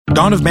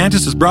Dawn of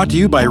Mantis is brought to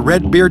you by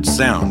Redbeard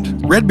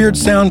Sound. Redbeard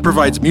Sound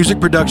provides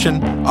music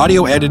production,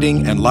 audio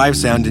editing, and live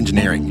sound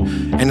engineering,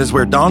 and is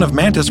where Dawn of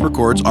Mantis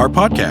records our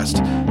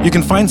podcast. You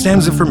can find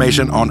Sam's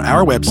information on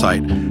our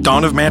website,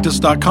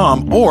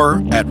 dawnofmantis.com, or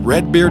at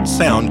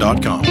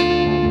redbeardsound.com.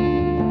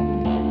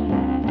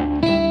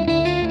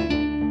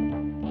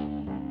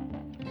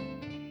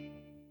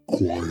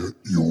 Quiet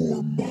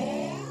your mind.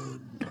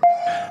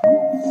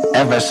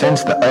 Ever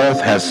since the earth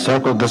has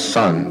circled the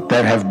sun,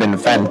 there have been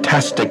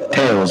fantastic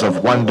tales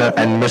of wonder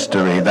and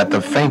mystery that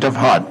the faint of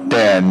heart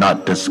dare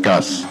not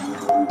discuss.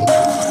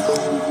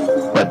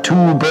 But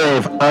two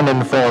brave,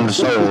 uninformed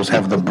souls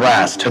have the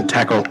brass to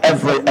tackle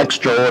every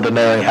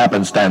extraordinary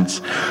happenstance,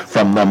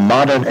 from the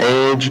modern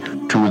age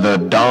to the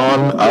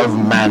dawn of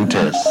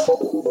Mantis.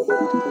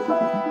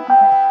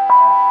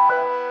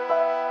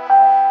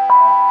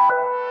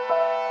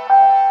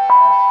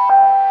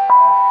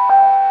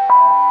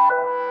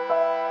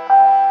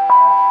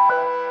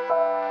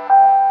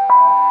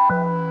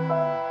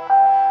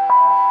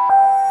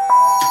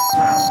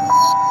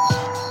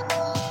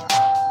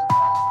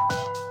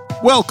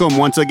 Welcome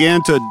once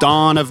again to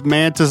Dawn of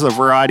Mantis, a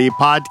variety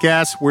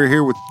podcast. We're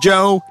here with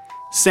Joe,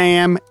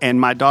 Sam,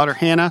 and my daughter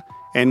Hannah,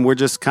 and we're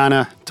just kind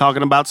of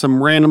talking about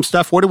some random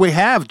stuff. What do we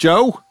have,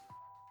 Joe?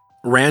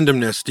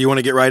 Randomness. Do you want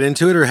to get right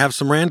into it or have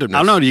some randomness? I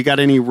don't know. Do you got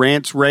any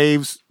rants,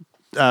 raves,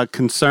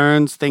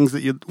 concerns, things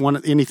that you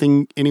want,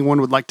 anything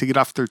anyone would like to get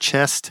off their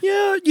chest?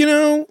 Yeah,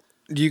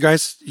 do you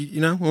guys,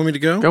 want me to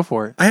go? Go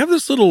for it. I have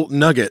this little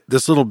nugget,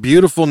 this little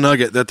beautiful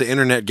nugget that the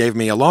internet gave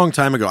me a long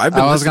time ago. I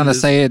was going to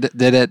say,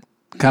 did it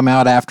come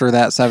out after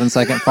that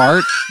 7-second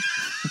fart?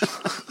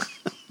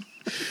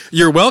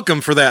 You're welcome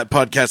for that,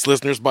 podcast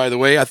listeners, by the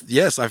way.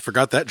 Yes, I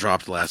forgot that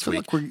dropped last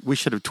week. Like we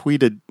should have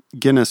tweeted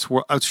Guinness.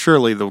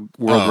 Surely the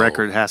world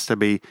record has to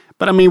be.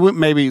 But I mean,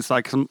 maybe it's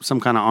like some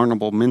kind of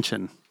honorable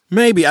mention.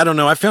 Maybe. I don't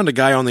know. I found a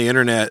guy on the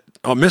internet.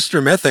 Oh,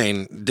 Mr.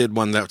 Methane did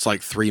one that's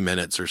like 3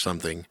 minutes or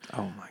something.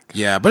 Oh, my God.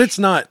 Yeah, but it's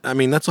not. I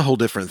mean, that's a whole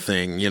different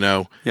thing,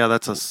 Yeah,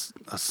 that's a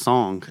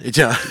song.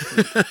 Yeah.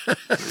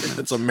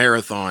 It's a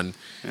marathon.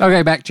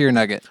 Okay, back to your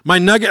nugget. My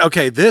nugget,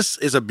 okay, this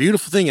is a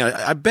beautiful thing.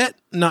 I bet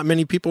not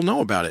many people know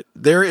about it.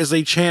 There is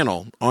a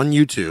channel on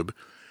YouTube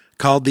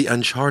called The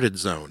Uncharted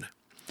Zone.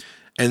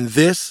 And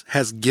this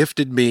has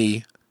gifted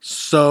me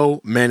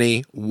so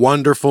many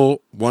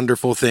wonderful,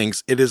 wonderful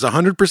things. It is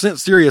 100%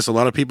 serious. A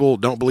lot of people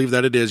don't believe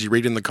that it is. You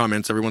read in the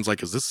comments, everyone's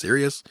like, is this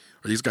serious?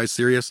 Are these guys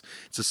serious?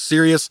 It's a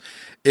serious.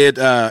 It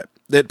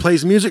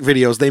plays music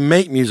videos. They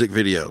make music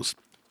videos.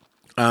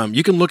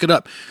 You can look it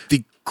up.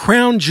 The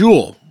crown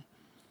jewel,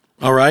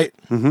 all right?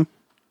 Mm-hmm.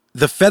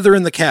 The feather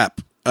in the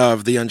cap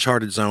of the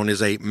Uncharted Zone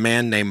is a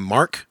man named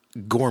Mark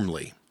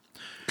Gormley.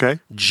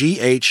 Okay.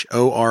 Ghormley,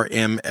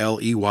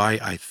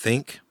 I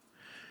think.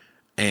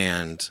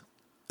 And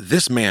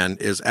this man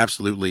is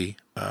absolutely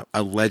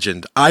a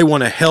legend. I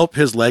want to help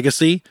his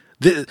legacy.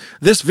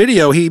 This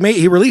video, he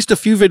released a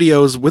few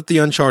videos with the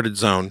Uncharted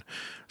Zone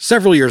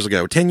several years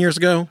ago, 10 years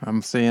ago.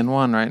 I'm seeing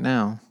one right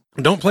now.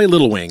 Don't play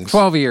Little Wings.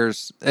 12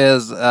 years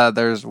is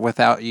there's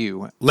Without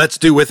You. Let's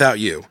do Without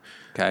You.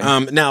 Okay.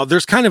 Now,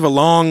 there's kind of a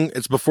long,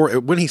 it's before,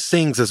 when he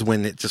sings is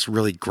when it just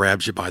really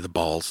grabs you by the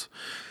balls.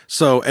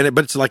 So,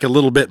 but it's like a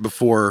little bit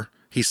before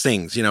he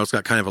sings, it's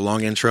got kind of a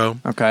long intro.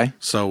 Okay.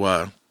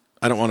 So,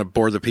 I don't want to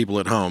bore the people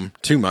at home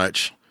too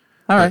much.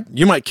 All right.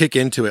 You might kick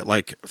into it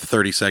like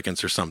 30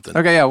 seconds or something.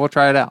 Okay, yeah, we'll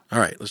try it out. All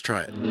right, let's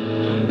try it. All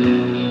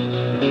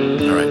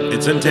right,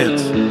 it's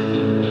intense.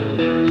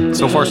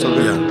 So far, so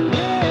good. Yeah.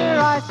 Here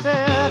I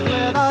sit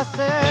with a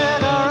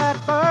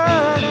cigarette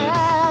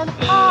burning,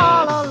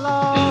 all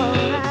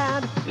alone,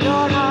 and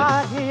you're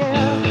not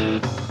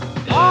here.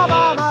 All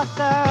by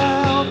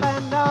myself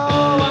and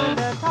no one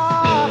to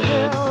talk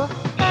to.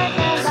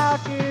 Thinking about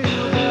you,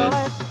 well,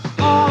 it's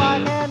all I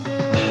can do.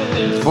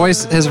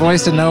 His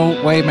voice in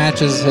no way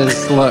matches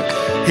his look.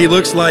 He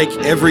looks like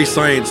every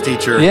science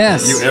teacher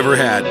Yes. you ever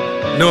had.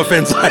 No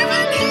offense,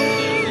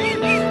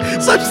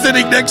 Ivan. So I'm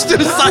sitting next to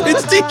a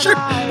science teacher.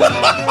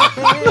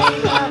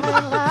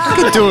 I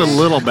could do it a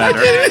little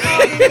better.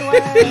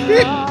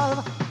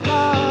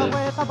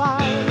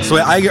 So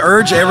I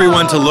urge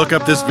everyone to look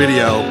up this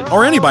video,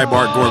 or any by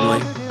Mark Gormley.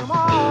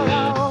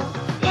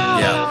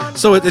 Yeah.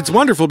 So it's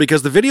wonderful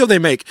because the video they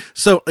make,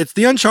 so it's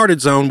the Uncharted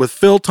Zone with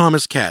Phil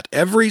Thomas Cat.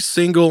 Every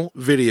single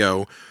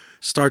video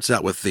starts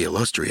out with the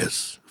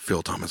illustrious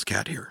Phil Thomas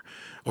Cat here.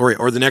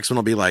 Or the next one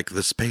will be like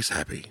the space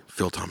happy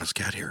Phil Thomas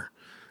Cat here.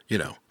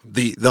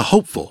 The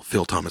hopeful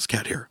Phil Thomas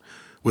Cat here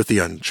with the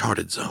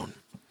Uncharted Zone.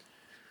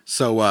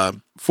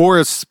 So,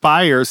 Forrest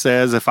Spire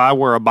says, if I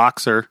were a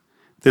boxer,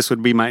 this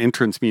would be my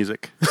entrance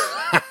music.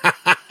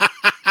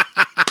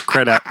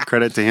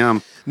 Credit to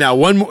him. now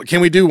one more. Can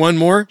we do one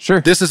more?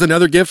 Sure. This is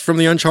another gift from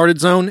the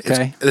Uncharted Zone.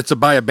 Okay. It's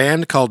by a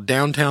band called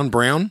Downtown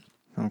Brown.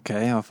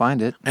 Okay, I'll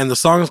find it. And the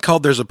song is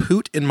called There's a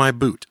Poot in My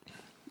Boot.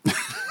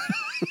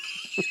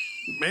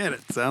 Man,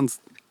 it sounds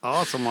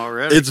awesome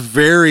already. It's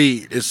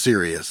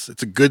serious.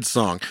 It's a good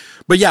song.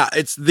 But yeah,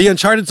 it's the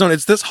Uncharted Zone.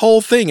 It's this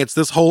whole thing. It's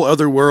this whole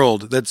other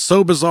world that's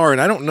so bizarre. And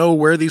I don't know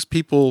where these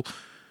people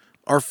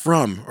are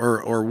from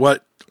or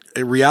what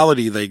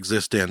reality they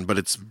exist in, but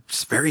it's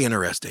very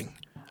interesting.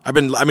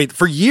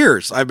 For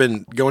years, I've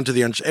been going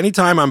to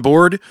anytime I'm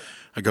bored,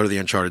 I go to the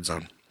Uncharted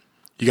Zone.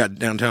 You got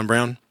Downtown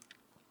Brown?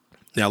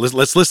 Now,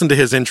 let's listen to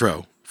his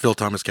intro, Phil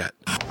Thomas Cat.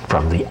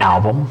 From the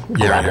album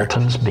Yeah,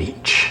 Gravelton's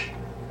Beach,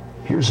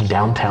 here's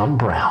Downtown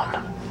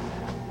Brown.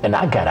 And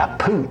I got a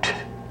poot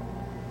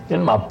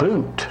in my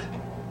boot.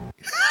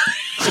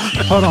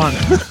 Hold on.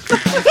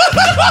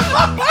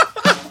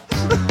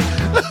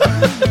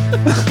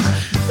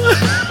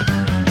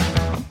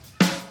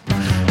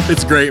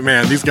 It's great,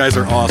 man. These guys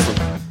are awesome.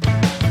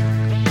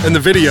 In the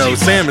video,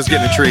 Sam is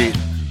getting a treat.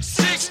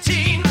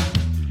 16.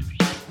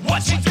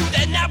 What she do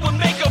that night would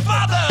make her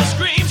father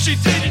scream. She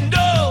didn't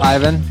know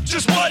Ivan,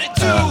 just what it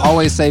do.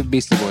 always save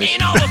Beastie Boys.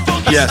 And all the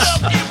funky Yes.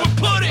 stuff it would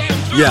put him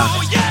through. Yeah.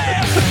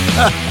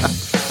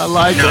 I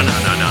like it. No.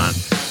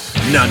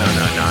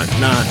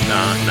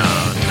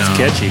 It's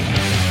catchy.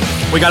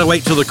 We got to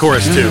wait till the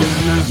chorus, too.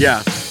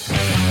 Yeah.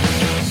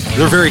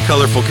 They're very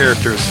colorful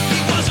characters.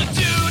 He was a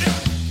dude.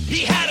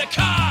 He had a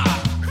car.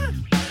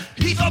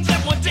 He thought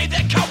that one day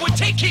that car would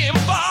take him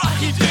far.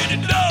 He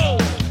didn't know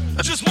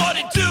just what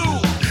it do.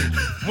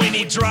 When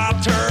he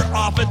dropped her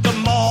off at the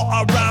mall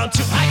around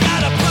 2. I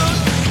got a boot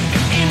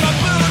in my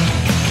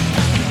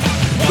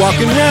boot.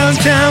 Walking around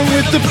town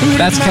with the boot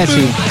That's in my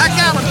catchy. boot. I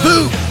got a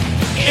boot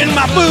in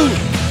my boot.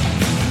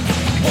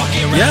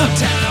 Walking around Yeah.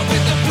 town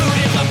with the boot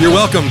in my boot. You're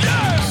welcome.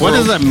 What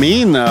does that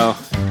mean, though?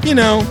 You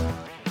know,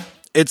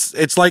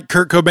 it's like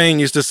Kurt Cobain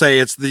used to say.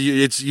 It's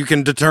you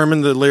can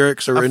determine the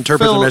lyrics or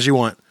interpret them as you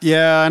want.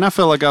 Yeah, and I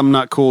feel like I'm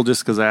not cool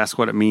just because I asked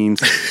what it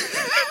means.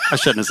 I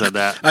shouldn't have said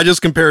that. I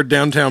just compared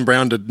Downtown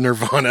Brown to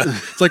Nirvana.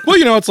 It's like, well,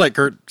 it's like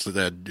Kurt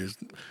said.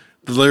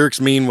 The lyrics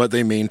mean what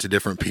they mean to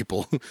different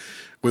people.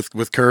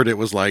 With Kurt, it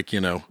was like,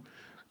 and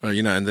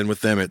then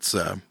with them, it's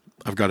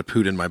I've got a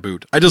poot in my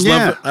boot. I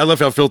love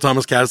how Phil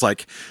Thomas Cat is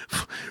like,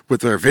 with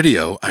their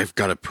video, I've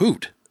got a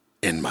poot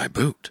in my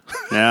boot.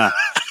 Yeah,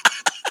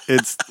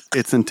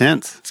 it's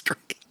intense. It's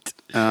great.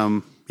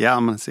 Yeah,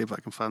 I'm gonna see if I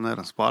can find that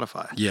on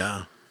Spotify.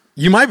 Yeah.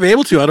 You might be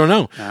able to. I don't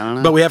know. I don't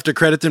know. But we have to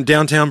credit them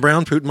Downtown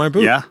Brown, Poot in My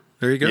Boot. Yeah,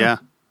 There you go. Yeah.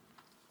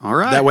 All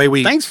right. That way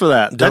we thanks for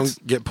that.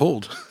 don't get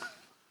pulled.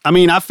 I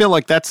mean, I feel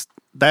like that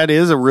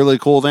is a really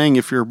cool thing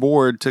if you're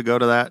bored to go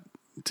to that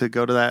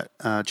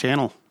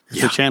channel.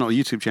 It's a channel,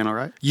 YouTube channel,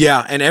 right?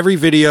 Yeah, and every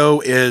video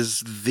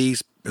is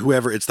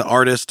it's the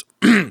artist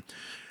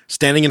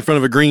standing in front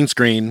of a green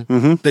screen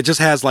that just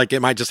has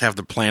it might just have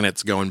the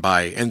planets going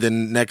by, and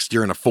then next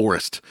you're in a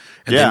forest,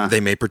 and then they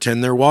may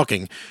pretend they're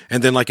walking,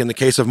 and then like in the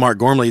case of Mark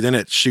Gormley, then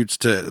it shoots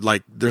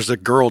to there's a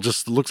girl,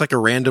 just looks like a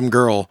random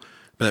girl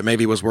that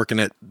maybe was working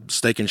at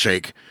Steak and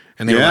Shake,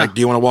 and they were like, "Do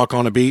you want to walk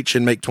on a beach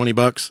and make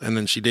 $20?" And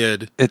then she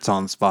did. It's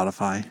on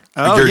Spotify.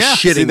 Oh, You're yeah.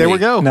 shitting See, there me. we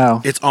go.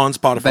 No, It's on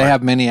Spotify. they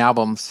have many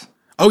albums.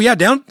 Oh yeah,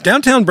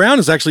 Downtown Brown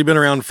has actually been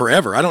around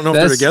forever. I don't know if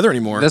they're together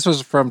anymore. This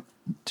was from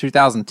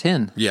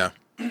 2010. Yeah.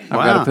 I've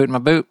got to put in my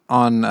boot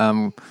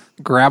on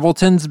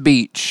Gravelton's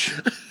Beach.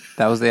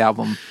 That was the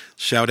album.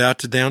 Shout out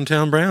to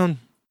Downtown Brown.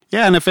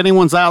 Yeah, and if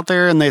anyone's out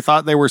there and they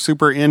thought they were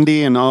super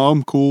indie and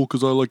I'm cool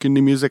because I like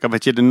indie music, I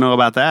bet you didn't know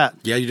about that.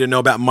 Yeah, you didn't know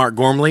about Mark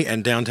Gormley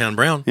and Downtown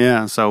Brown.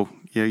 Yeah, so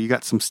you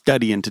got some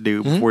studying to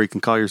do before you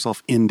can call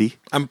yourself indie.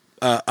 I'm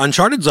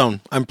Uncharted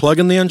Zone. I'm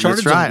plugging the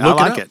Uncharted That's right. Zone. Look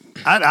I like up.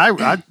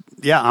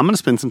 it. I'm going to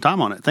spend some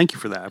time on it. Thank you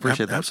for that. I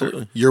appreciate that.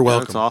 absolutely. You're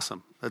welcome.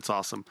 That's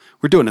awesome.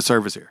 We're doing a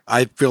service here.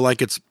 I feel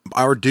like it's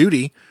our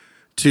duty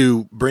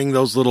to bring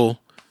those little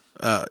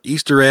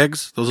Easter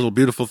eggs, those little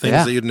beautiful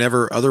things that you'd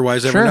never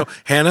otherwise ever Sure. know.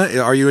 Hannah,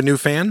 are you a new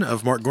fan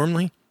of Mark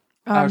Gormley?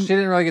 Oh, she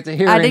didn't really get to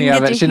hear I any didn't of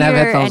get it. to She didn't have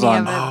hear headphones any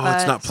on. of it. Oh,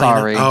 it's But- not playing.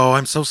 Sorry. Oh,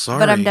 I'm so sorry.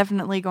 But I'm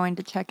definitely going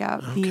to check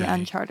out the Okay.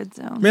 Uncharted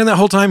Zone. Man, that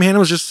whole time Hannah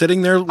was just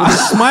sitting there with a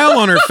smile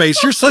on her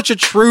face. You're such a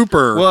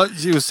trooper. Well,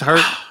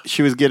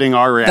 she was getting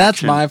our reaction.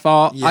 That's my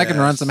fault. I can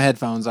run Yes. some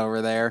headphones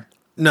over there.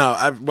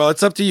 No, well,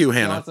 it's up to you, You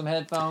Hannah. want some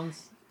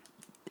headphones?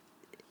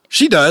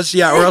 She does,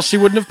 yeah, or else she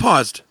wouldn't have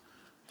paused.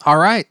 All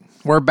right.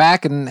 We're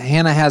back, and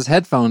Hannah has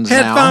headphones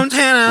Headphones, now.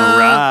 Hannah. All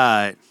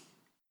right.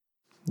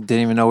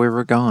 Didn't even know we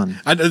were gone.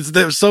 That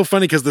was so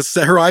funny because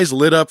her eyes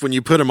lit up when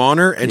you put them on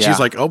her, and Yeah. she's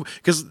like, "Oh,"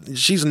 because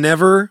she's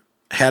never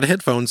had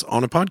headphones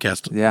on a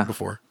podcast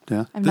before.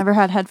 Yeah. I've never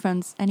had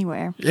headphones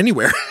anywhere.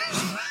 Anywhere.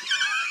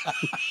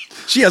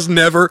 She has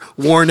never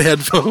worn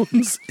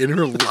headphones in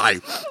her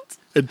life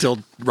until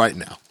right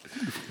now.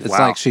 It's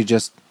Wow. like she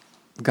just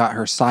got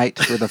her sight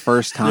for the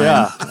first time.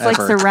 Yeah. It's like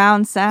ever.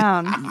 surround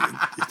sound.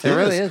 It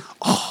really is.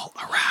 All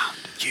around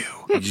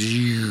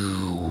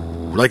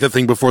you. Like the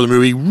thing before the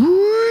movie.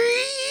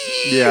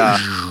 Yeah.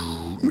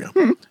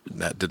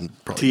 That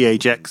didn't probably.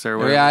 THX or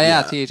whatever.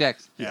 Yeah,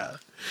 THX.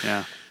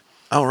 Yeah.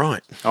 All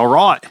right. All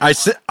right. I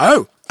said,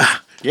 oh,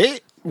 Yeah.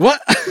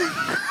 what?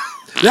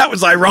 That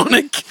was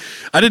ironic.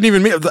 I didn't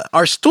even mean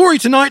our story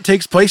tonight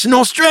takes place in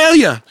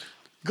Australia.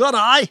 Good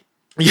eye.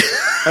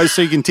 Oh,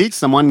 so you can teach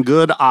someone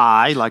good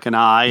eye, like an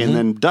eye, and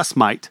then dust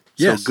mite.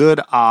 Yes. So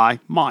good eye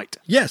might.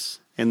 Yes.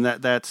 And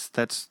that's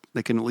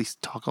they can at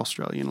least talk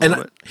Australian a And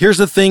little bit. here's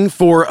the thing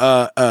for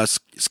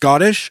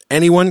Scottish.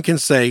 Anyone can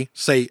say.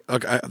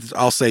 Okay,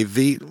 I'll say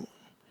the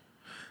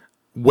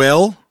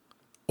well,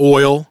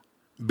 oil,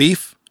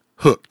 beef,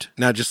 hooked.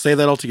 Now just say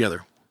that all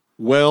together.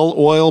 Well,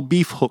 oil,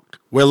 beef hooked.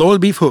 Well, oil,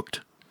 beef,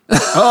 hooked.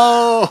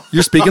 Oh,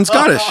 You're speaking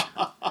Scottish.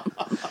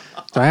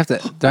 Do I have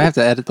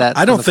to edit that?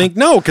 I don't think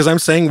no, because I'm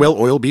saying well,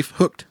 oil, beef,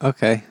 hooked.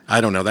 Okay. I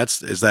don't know.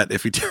 Is that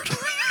iffy territory?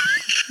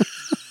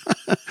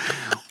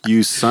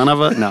 you son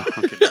of a no.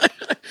 Okay.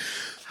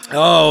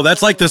 Oh,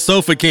 that's like the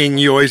Sofa King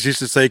you always used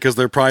to say because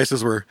their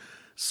prices were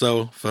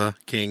Sofa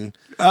King.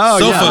 Oh,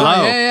 Sofa, yeah,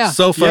 low. Yeah.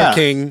 Sofa Yeah.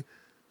 King.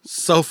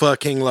 Sofa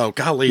King low.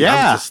 Golly,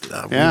 Yeah.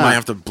 we Yeah. might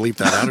have to bleep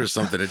that out or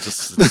something. It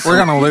just We're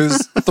gonna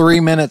lose 3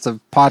 minutes of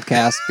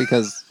podcast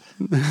because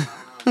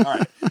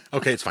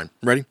okay. It's fine.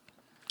 Ready?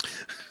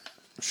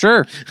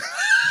 sure.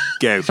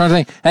 Go. Trying to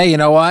think. Hey, you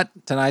know what?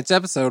 Tonight's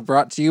episode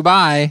brought to you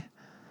by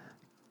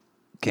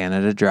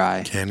Canada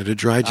Dry. Canada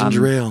Dry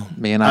Ginger Ale.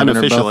 Me and Ivan are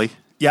both- Unofficially.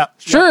 Yep.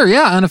 Sure,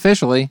 yeah,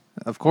 unofficially,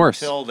 of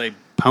course. Until they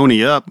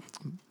pony up.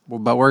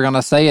 But we're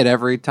gonna say it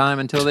every time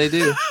until they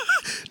do.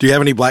 Do you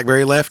have any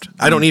blackberry left?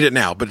 I don't need it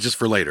now, but just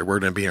for later. We're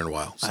going to be here in a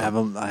while. So.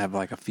 I have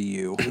like a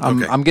few.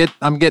 Okay.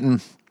 I'm getting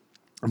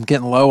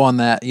low on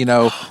that. You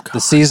know, the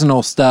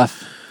seasonal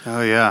stuff.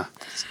 Oh yeah.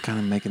 It's kind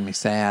of making me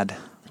sad.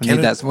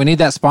 Canada- We need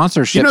that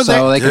sponsorship You know,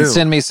 so they they can do.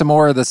 send me some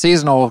more of the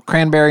seasonal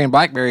cranberry and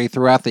blackberry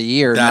throughout the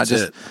year. That's not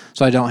just it.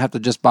 so I don't have to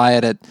just buy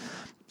it at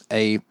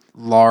a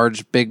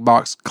large big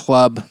box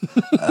club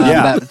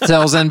Yeah. that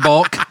sells in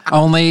bulk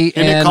only.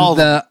 Isn't it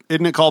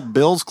And called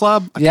Bill's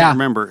Club? I yeah, can't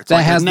remember. It's that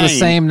like a has the name.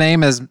 same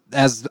name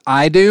as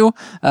I do.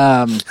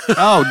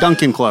 Oh,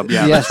 Dunkin' Club.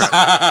 Yeah. Yes,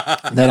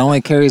 that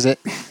only carries it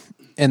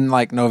in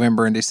like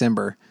November and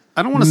December.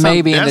 I don't want to sound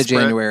maybe into desperate,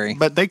 January.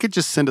 but they could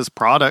just send us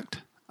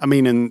product. I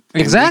mean, and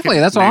Exactly, we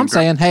could that's what name I'm drop.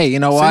 saying. Hey, you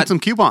know Send what? some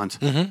coupons.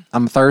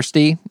 I'm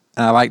thirsty,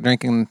 and I like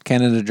drinking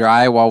Canada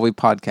Dry while we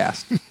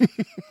podcast.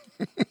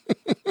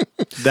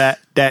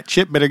 That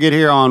chip better get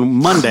here on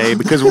Monday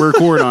because we're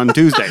recording on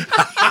Tuesday.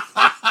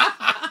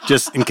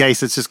 Just in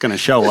case it's just going to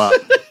show up.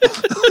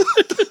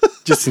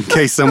 Just in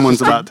case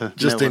someone's about to.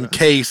 Just mail in it.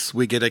 case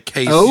we get a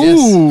case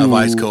Oh, of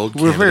ice cold.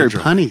 We're Canada very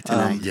Dry. punny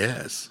tonight.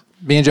 Yes.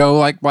 Me and Joe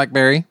like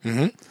blackberry.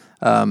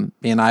 Mm-hmm.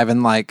 Me and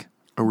Ivan like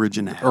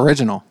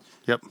original.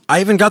 Yep.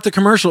 I even got the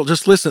commercial.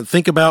 Just listen.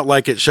 Think about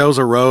like it shows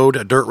a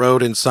dirt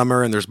road in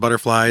summer, and there's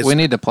butterflies. We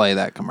need to play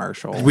that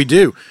commercial. We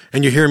do.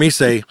 And you hear me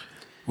say,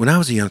 when I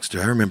was a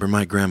youngster, I remember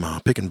my grandma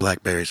picking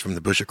blackberries from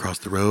the bush across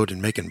the road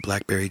and making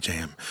blackberry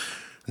jam.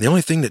 And the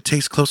only thing that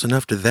tastes close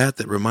enough to that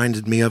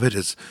reminded me of it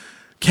is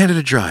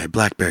Canada Dry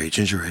Blackberry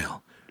Ginger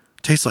Ale.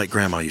 Tastes like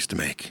Grandma used to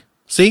make.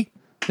 See?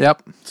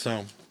 Yep.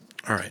 So,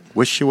 all right.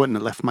 Wish she wouldn't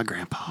have left my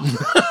grandpa.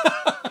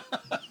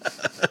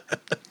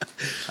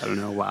 I don't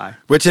know why.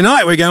 But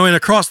tonight we're going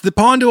across the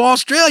pond to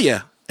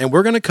Australia, and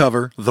we're going to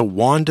cover the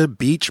Wanda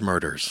Beach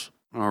murders.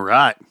 All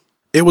right.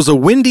 It was a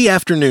windy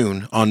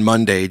afternoon on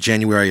Monday,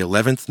 January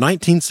 11th,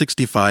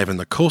 1965, in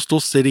the coastal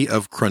city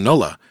of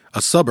Cronulla,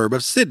 a suburb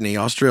of Sydney,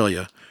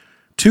 Australia.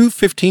 Two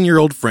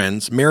 15-year-old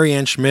friends,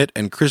 Marianne Schmidt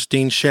and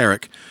Christine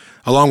Sharrock,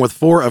 along with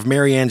four of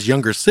Marianne's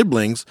younger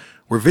siblings,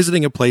 were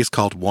visiting a place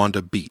called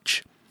Wanda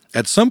Beach.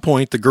 At some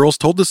point, the girls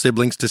told the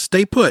siblings to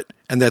stay put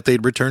and that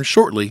they'd return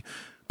shortly,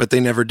 but they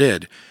never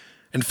did.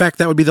 In fact,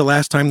 that would be the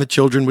last time the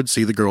children would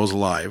see the girls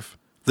alive.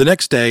 The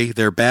next day,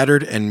 their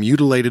battered and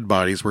mutilated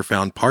bodies were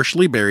found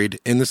partially buried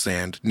in the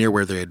sand near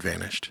where they had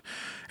vanished.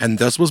 And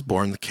thus was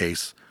born the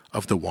case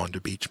of the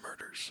Wanda Beach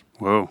murders.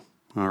 Whoa.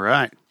 All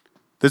right.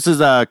 This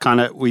is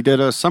we did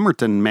a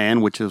Somerton Man,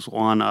 which is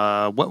on,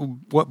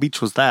 what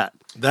beach was that?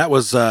 That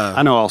was,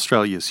 I know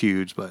Australia's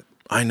huge, but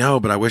I know,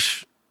 but I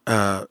wish,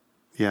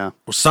 yeah.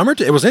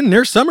 Somerton, it was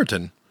near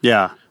Somerton,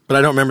 Yeah. but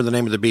I don't remember the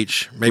name of the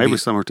beach. Maybe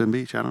Somerton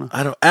Beach. I don't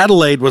know.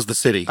 Adelaide was the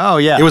city. Oh,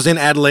 yeah. It was in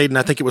Adelaide, and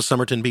I think it was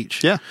Somerton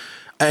Beach. Yeah.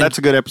 And- That's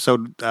a good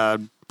episode,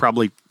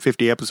 probably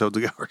 50 episodes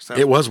ago or so.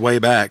 It was way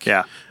back.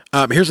 Yeah.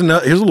 Here's a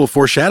little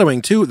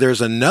foreshadowing too.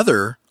 There's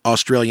another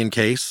Australian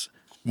case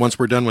once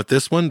we're done with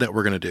this one that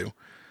we're going to do.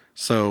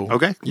 So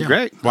Okay, yeah.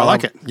 great. I While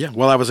like it. Yeah.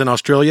 While I was in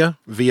Australia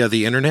via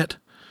the internet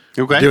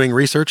Okay. doing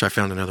research, I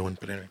found another one.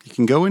 But anyway, You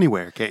can go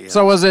anywhere, can't you?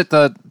 So was it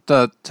the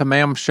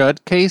Tamam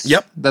Shud case?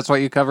 Yep. That's what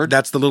you covered?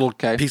 that's the little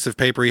Okay. piece of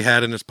paper he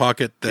had in his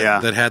pocket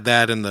that had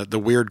that and the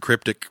weird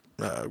cryptic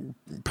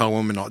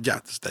poem and all. Yeah,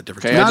 it's that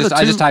different. Okay, stuff. Now I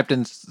the just two- typed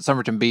in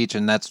Somerton Beach,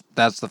 and that's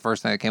the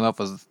first thing that came up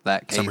was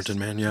that case. Somerton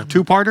Man. Yeah.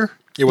 Two-parter?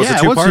 It was a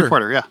It was a two-parter.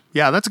 two-parter, yeah.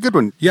 Yeah, that's a good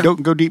one. Yeah.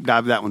 Go deep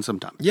dive that one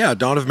sometime. Yeah.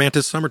 Dawn of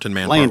Mantis, Somerton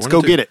Man. Lance, part go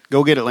 1 and 2. get it.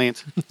 Go get it,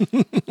 Lance.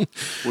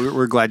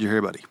 we're glad you're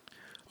here, buddy.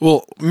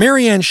 Well,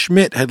 Marianne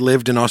Schmidt had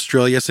lived in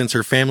Australia since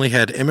her family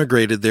had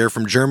immigrated there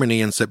from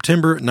Germany in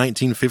September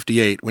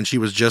 1958 when she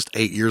was just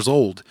 8 years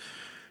old.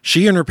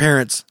 She and her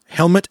parents,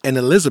 Helmut and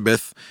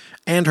Elizabeth,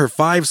 and her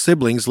 5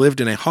 siblings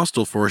lived in a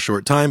hostel for a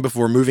short time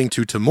before moving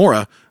to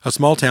Temora, a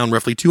small town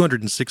roughly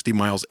 260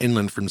 miles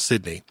inland from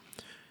Sydney.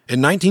 In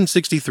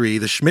 1963,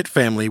 the Schmidt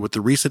family, with the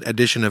recent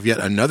addition of yet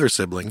another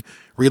sibling,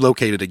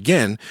 relocated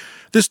again,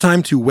 this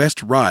time to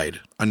West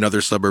Ryde,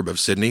 another suburb of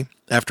Sydney,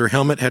 after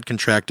Helmut had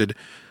contracted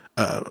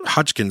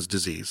Hodgkin's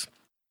disease.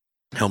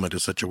 Helmut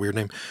is such a weird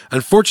name.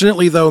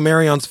 Unfortunately, though,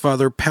 Marianne's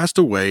father passed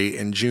away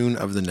in June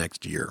of the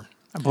next year.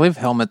 I believe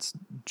Helmut's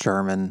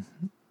German.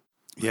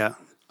 Yeah.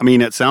 I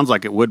mean, it sounds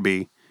like it would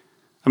be.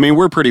 I mean,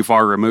 we're pretty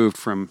far removed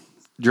from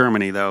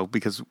Germany, though,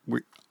 because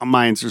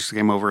my ancestors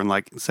came over in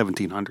like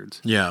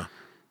 1700s. Yeah.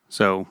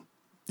 So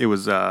it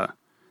was,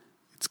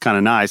 it's kind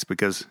of nice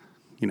because,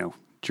 you know,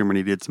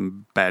 Germany did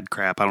some bad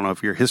crap. I don't know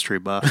if you're a history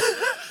buff,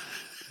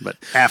 but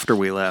after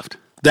we left.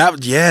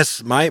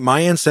 Yes, my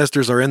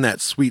ancestors are in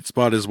that sweet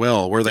spot as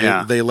well, where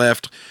they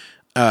left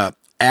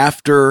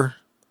after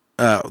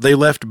they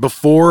left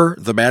before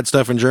the bad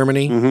stuff in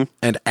Germany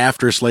and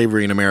after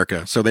slavery in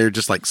America. So they're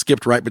just like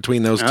skipped right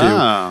between those two.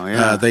 Oh,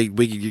 yeah.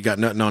 You got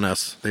nothing on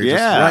us. They're Yeah.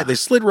 just right. They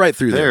slid right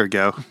through There there. you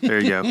go. There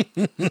you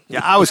go.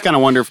 Yeah, I always kind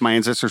of wonder if my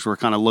ancestors were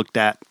kind of looked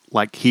at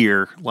like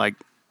here, like,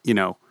 you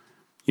know,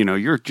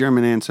 your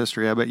German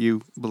ancestry, I bet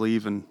you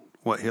believe in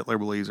what Hitler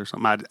believes or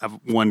something. I've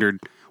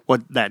wondered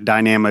what that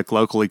dynamic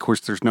locally. Of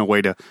course, there's no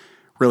way to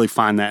really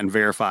find that and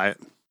verify it.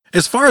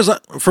 As far as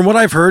from what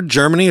I've heard,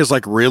 Germany is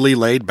like really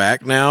laid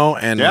back now,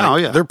 and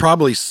they're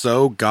probably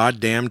so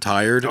goddamn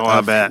tired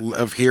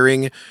of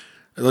hearing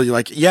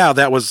like, yeah,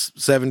 that was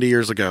 70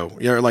 years ago.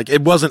 You know, like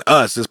it wasn't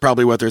us is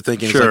probably what they're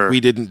thinking. It's like,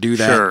 we didn't do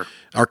that. Sure.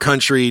 Our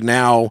country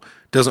now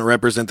doesn't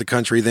represent the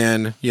country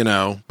then, you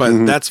know,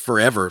 but that's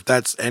forever.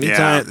 That's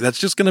anytime. That's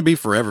just going to be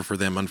forever for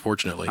them,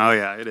 unfortunately. Oh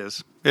yeah, it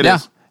is. It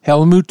is.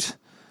 Helmut,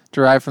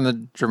 derived from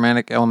the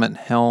Germanic element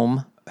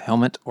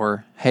helmet,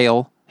 or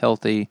hail,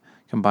 healthy,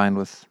 combined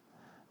with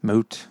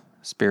moot,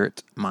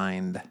 spirit,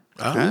 mind.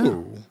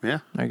 Oh, yeah.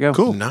 There you go.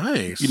 Cool.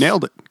 Nice. You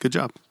nailed it. Good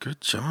job. Good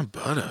job,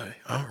 buddy.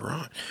 All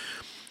right.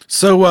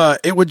 So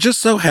it would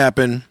just so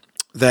happen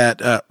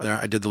that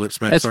I did the lip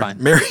smack. That's sorry.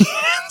 fine.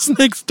 Marianne's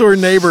next door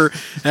neighbor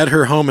at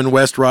her home in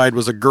West Ryde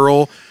was a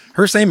girl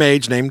her same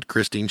age named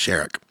Christine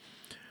Sherrick.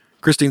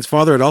 Christine's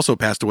father had also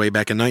passed away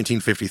back in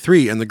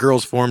 1953, and the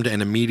girls formed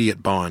an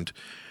immediate bond.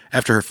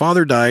 After her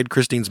father died,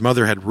 Christine's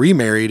mother had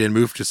remarried and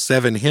moved to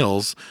Seven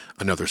Hills,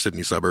 another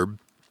Sydney suburb.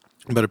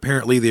 But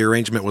apparently the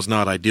arrangement was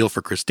not ideal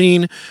for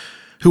Christine,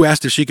 who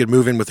asked if she could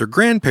move in with her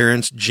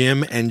grandparents,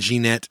 Jim and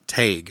Jeanette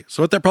Tague.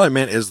 So what that probably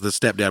meant is the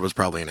stepdad was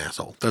probably an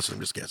asshole. That's what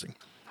I'm just guessing.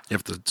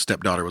 If the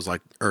stepdaughter was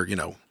like, or, you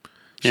know,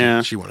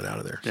 she wanted out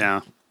of there.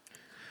 Yeah.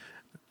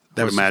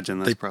 I would imagine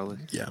that's probably.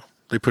 Yeah.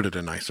 They put it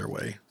a nicer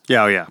way.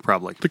 Yeah, oh yeah,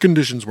 probably. The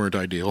conditions weren't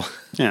ideal.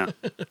 Yeah.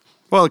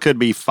 Well, it could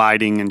be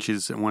fighting, and she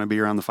doesn't want to be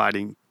around the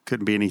fighting.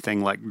 Couldn't be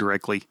anything like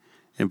directly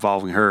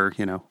involving her,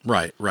 you know.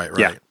 Right.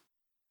 Yeah.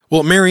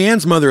 Well,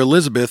 Marianne's mother,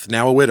 Elizabeth,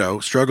 now a widow,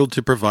 struggled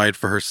to provide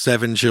for her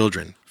 7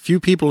 children. Few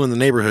people in the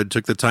neighborhood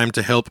took the time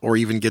to help or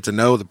even get to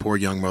know the poor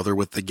young mother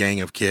with the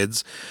gang of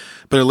kids,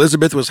 but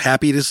Elizabeth was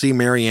happy to see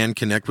Marianne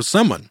connect with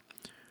someone.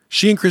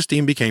 She and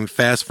Christine became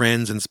fast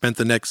friends and spent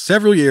the next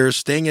several years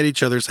staying at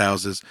each other's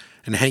houses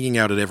and hanging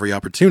out at every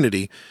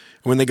opportunity.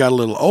 When they got a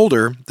little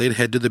older, they'd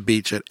head to the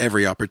beach at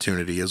every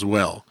opportunity as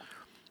well.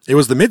 It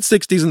was the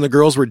mid-'60s and the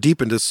girls were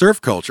deep into surf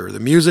culture,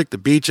 the music, the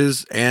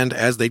beaches, and,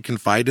 as they'd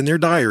confide in their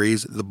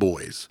diaries, the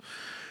boys.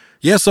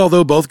 Yes,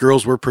 although both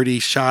girls were pretty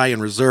shy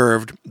and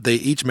reserved, they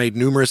each made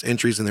numerous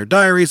entries in their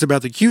diaries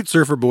about the cute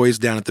surfer boys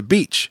down at the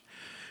beach.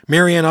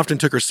 Marianne often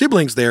took her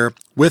siblings there,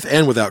 with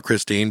and without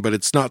Christine, but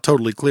it's not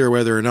totally clear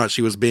whether or not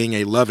she was being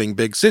a loving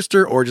big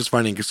sister or just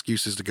finding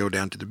excuses to go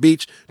down to the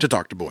beach to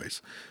talk to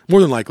boys. More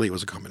than likely, it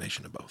was a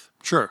combination of both.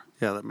 Sure.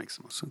 Yeah, that makes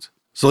the most sense.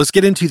 So let's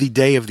get into the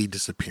day of the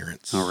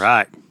disappearance. All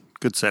right.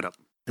 Good setup.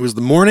 It was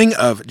the morning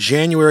of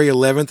January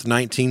 11th,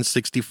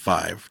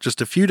 1965. Just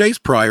a few days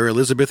prior,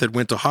 Elizabeth had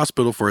went to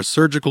hospital for a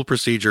surgical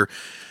procedure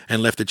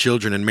and left the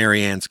children in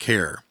Marianne's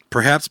care.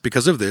 Perhaps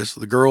because of this,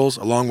 the girls,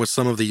 along with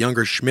some of the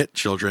younger Schmidt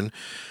children,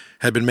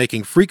 had been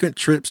making frequent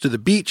trips to the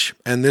beach,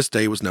 and this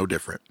day was no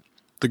different.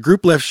 The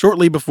group left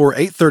shortly before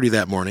 8:30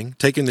 that morning,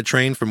 taking the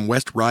train from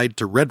West Ryde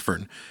to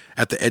Redfern,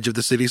 at the edge of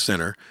the city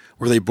center,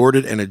 where they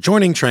boarded an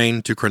adjoining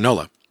train to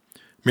Cronulla.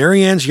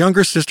 Marianne's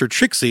younger sister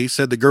Trixie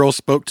said the girls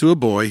spoke to a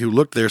boy who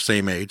looked their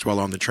same age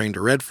while on the train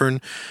to Redfern,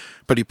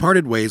 but he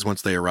parted ways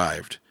once they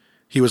arrived.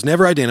 He was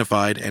never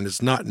identified and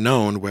is not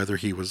known whether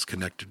he was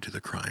connected to the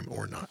crime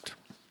or not.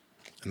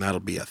 And that'll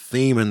be a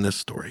theme in this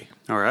story.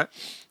 All right.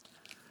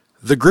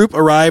 The group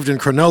arrived in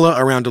Cronulla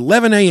around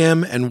 11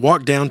 a.m. and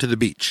walked down to the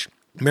beach.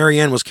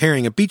 Marianne was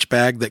carrying a beach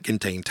bag that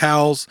contained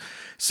towels,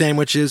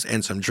 sandwiches,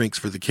 and some drinks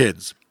for the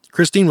kids.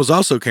 Christine was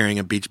also carrying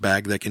a beach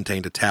bag that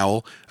contained a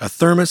towel, a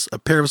thermos, a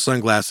pair of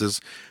sunglasses,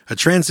 a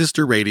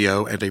transistor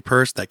radio, and a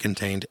purse that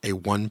contained a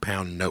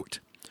 1-pound note.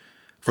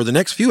 For the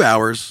next few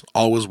hours,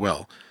 all was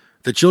well.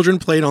 The children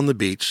played on the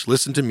beach,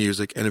 listened to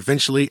music, and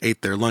eventually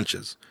ate their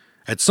lunches.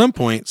 At some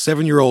point,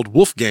 7-year-old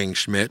Wolfgang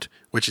Schmidt,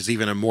 which is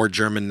even a more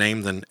German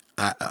name than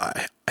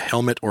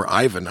Helmut or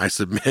Ivan, I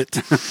submit.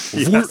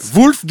 Yes.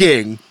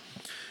 Wolfgang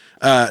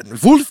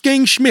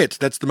Schmidt,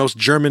 that's the most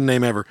German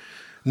name ever,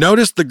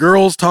 noticed the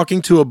girls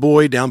talking to a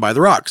boy down by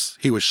the rocks.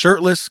 He was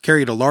shirtless,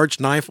 carried a large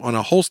knife on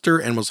a holster,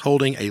 and was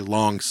holding a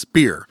long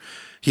spear.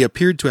 He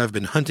appeared to have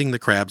been hunting the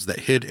crabs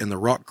that hid in the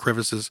rock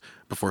crevices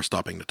before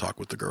stopping to talk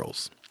with the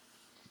girls.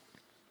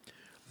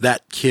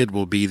 That kid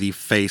will be the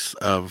face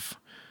of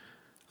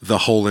the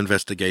whole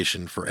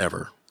investigation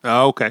forever.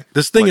 Oh, okay.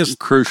 This thing Like is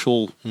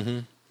crucial.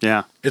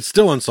 Yeah. It's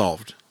still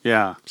unsolved.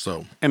 Yeah.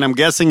 So, And I'm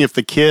guessing if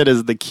the kid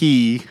is the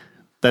key,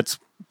 that's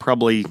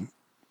probably,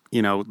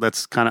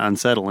 that's kind of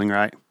unsettling,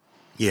 right?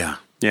 yeah.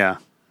 Yeah.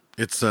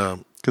 It's Because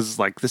it's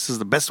like, this is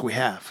the best we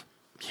have.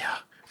 yeah.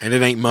 And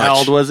it ain't much. How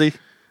old was he?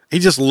 He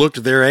just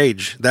looked their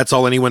age. That's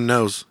all anyone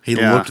knows. He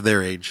Yeah. looked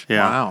their age.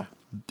 Yeah. Wow.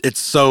 It's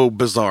so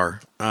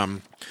bizarre.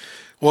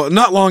 Well,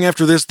 not long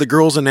after this, the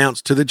girls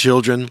announced to the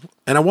children,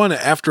 and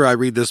after I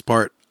read this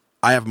part,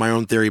 I have my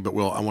own theory, but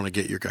I want to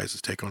get your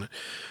guys' take on it.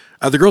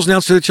 The girls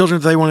announced to the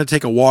children that they want to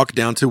take a walk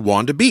down to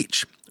Wanda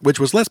Beach, which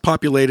was less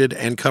populated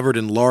and covered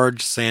in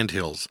large sand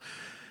hills.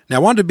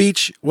 Now, Wanda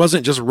Beach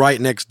wasn't just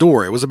right next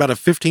door. It was about a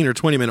 15 or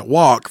 20-minute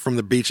walk from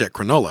the beach at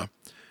Cronulla.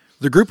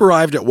 The group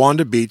arrived at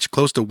Wanda Beach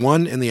close to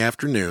 1 in the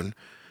afternoon,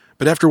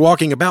 but after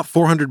walking about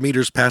 400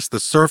 meters past the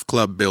surf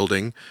club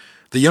building,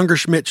 the younger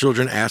Schmidt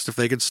children asked if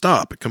they could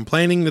stop,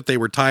 complaining that they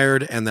were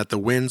tired and that the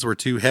winds were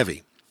too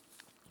heavy.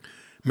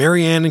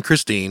 Marianne and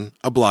Christine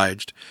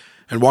obliged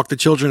and walked the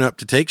children up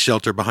to take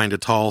shelter behind a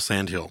tall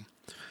sandhill.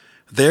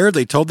 There,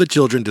 they told the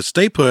children to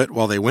stay put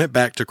while they went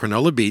back to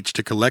Cronulla Beach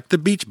to collect the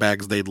beach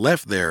bags they'd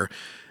left there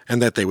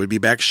and that they would be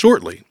back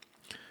shortly.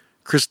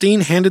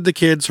 Christine handed the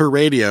kids her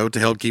radio to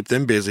help keep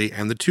them busy,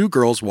 and the two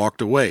girls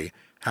walked away.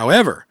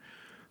 However,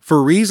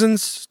 for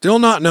reasons still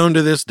not known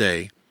to this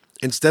day,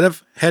 instead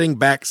of heading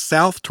back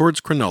south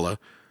towards Cronulla,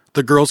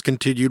 the girls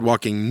continued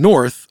walking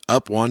north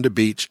up Wanda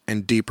Beach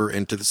and deeper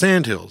into the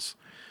sandhills.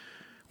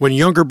 When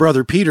younger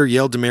brother Peter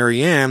yelled to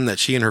Marianne that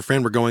she and her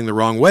friend were going the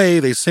wrong way,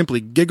 they simply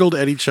giggled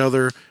at each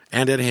other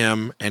and at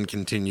him and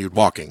continued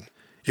walking.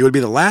 It would be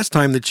the last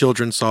time the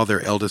children saw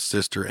their eldest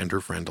sister and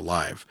her friend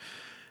alive.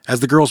 As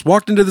the girls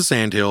walked into the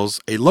sandhills,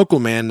 a local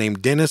man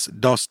named Dennis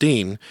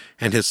Dostine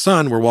and his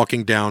son were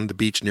walking down the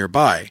beach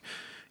nearby.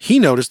 He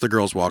noticed the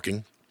girls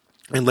walking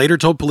and later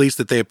told police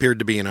that they appeared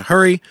to be in a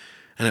hurry,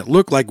 and it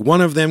looked like one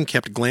of them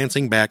kept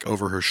glancing back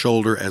over her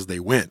shoulder as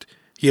they went.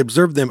 He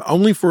observed them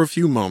only for a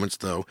few moments,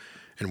 though,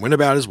 and went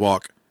about his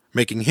walk,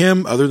 making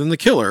him, other than the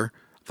killer,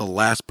 the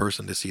last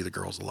person to see the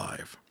girls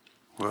alive.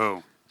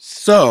 Whoa.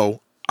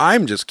 So,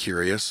 I'm just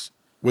curious,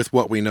 with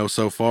what we know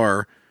so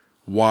far,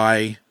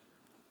 why...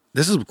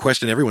 This is a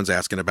question everyone's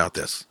asking about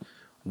this.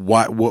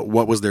 What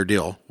was their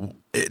deal?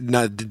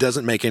 It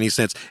doesn't make any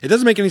sense. It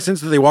doesn't make any sense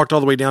that they walked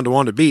all the way down to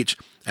Wanda Beach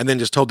and then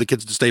just told the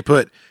kids to stay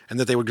put, and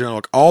that they were going to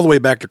walk all the way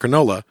back to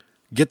Cronulla,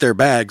 get their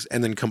bags,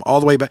 and then come all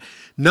the way back.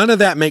 None of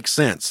that makes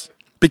sense.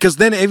 Because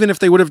then even if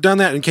they would have done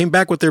that and came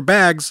back with their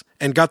bags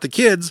and got the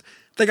kids,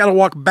 they got to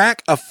walk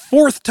back a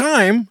fourth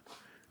time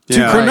to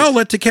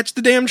Cronulla to catch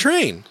the damn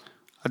train.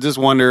 I just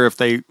wonder if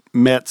they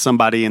met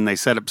somebody and they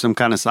set up some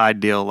kind of side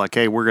deal, like,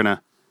 hey, we're going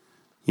to,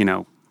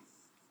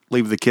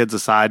 leave the kids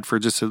aside for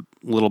just a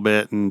little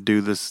bit and do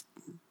this,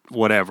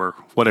 whatever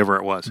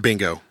it was.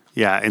 Bingo.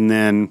 Yeah, and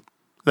then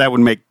that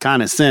would make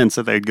kind of sense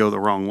that they'd go the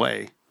wrong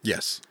way.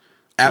 Yes.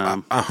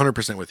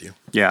 100% with you.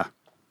 Yeah.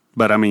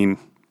 But,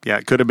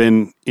 it could have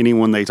been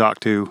anyone they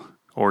talked to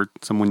or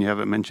someone you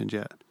haven't mentioned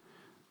yet.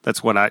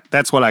 That's what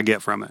I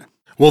get from it.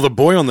 Well, the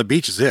boy on the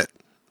beach is it.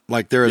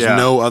 Like, there is Yeah.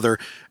 no other,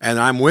 and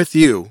I'm with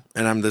you,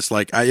 and I'm just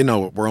like,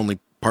 we're only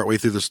partway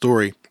through the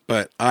story,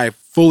 but I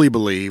fully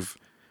believe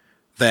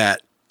that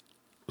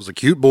it was a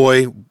cute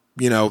boy,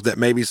 that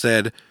maybe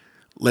said,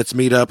 let's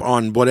meet up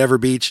on whatever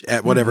beach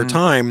at whatever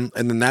time,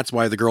 and then that's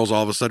why the girls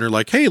all of a sudden are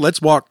like, hey,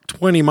 let's walk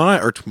 20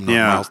 miles,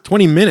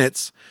 20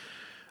 minutes,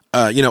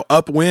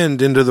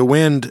 upwind into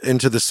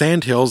the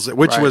sandhills,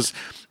 which Right. was,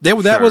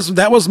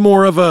 that was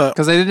more of a,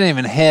 Because they didn't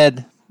even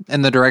head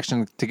in the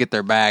direction to get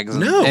their bags.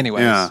 No.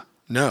 Anyways. Yeah.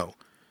 no.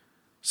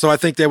 So I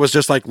think that was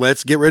just like,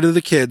 let's get rid of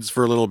the kids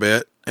for a little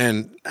bit.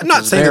 And I'm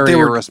not saying that Very they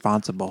were,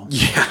 irresponsible.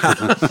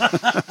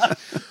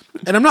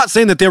 and I'm not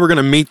saying that they were going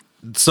to meet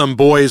some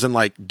boys and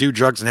like do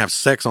drugs and have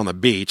sex on the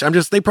beach.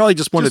 They probably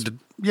just wanted to,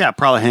 Yeah,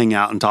 probably hang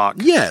out and talk.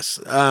 yes.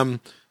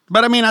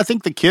 But I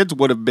think the kids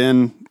would have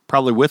been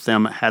probably with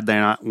them had they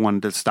not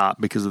wanted to stop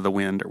because of the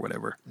wind or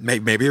whatever.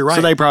 Maybe you're right.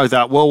 So they probably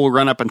thought, well, we'll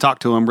run up and talk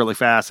to them really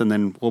fast and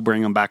then we'll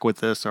bring them back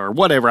with us or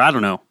whatever. I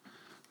don't know.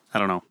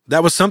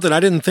 That was something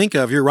I didn't think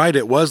of. You're right.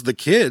 It was the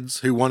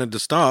kids who wanted to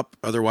stop.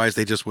 Otherwise,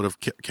 they just would have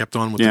kept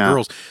on with the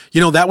girls.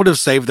 That would have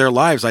saved their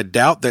lives. I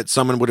doubt that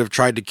someone would have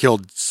tried to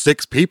kill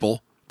 6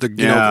 people, the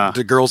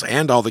girls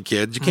and all the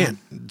kids. You can't.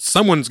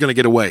 Someone's going to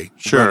get away.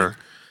 Sure. running.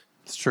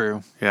 It's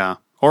true. Yeah.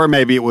 Or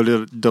maybe it would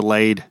have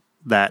delayed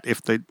that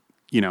if they,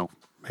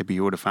 maybe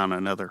you would have found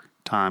another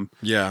time.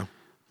 Yeah,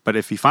 But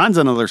if he finds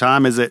another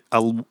time, is it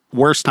a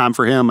worse time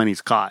for him and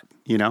he's caught,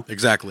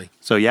 exactly.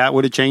 So, yeah, it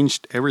would have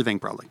changed everything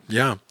probably.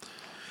 Yeah.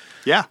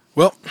 Yeah.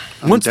 Well,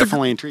 I'm once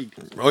definitely intrigued.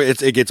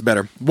 it gets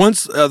better.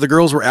 Once the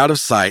girls were out of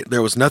sight,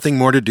 there was nothing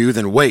more to do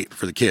than wait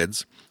for the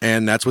kids.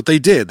 And that's what they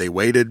did. They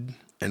waited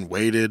and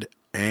waited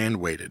and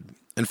waited.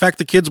 In fact,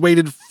 the kids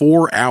waited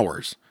 4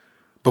 hours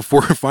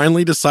before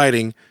finally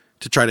deciding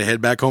to try to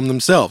head back home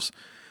themselves.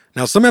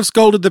 Now, some have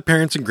scolded the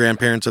parents and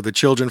grandparents of the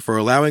children for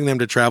allowing them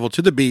to travel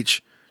to the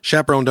beach,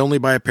 chaperoned only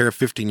by a pair of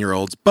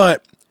 15-year-olds.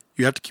 But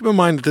you have to keep in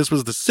mind that this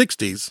was the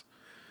 60s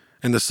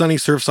and the sunny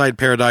surfside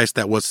paradise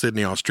that was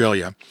Sydney,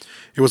 Australia.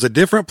 It was a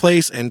different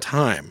place and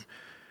time.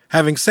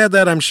 Having said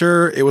that, I'm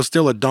sure it was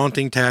still a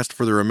daunting task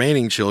for the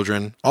remaining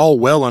children, all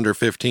well under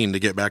 15, to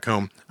get back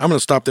home. I'm going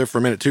to stop there for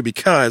a minute, too,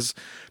 because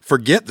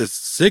forget the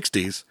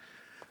 60s,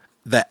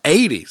 the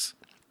 80s.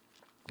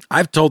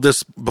 I've told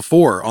this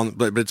before,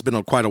 but it's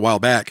been quite a while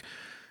back.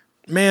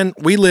 Man,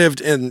 we lived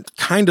in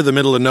kind of the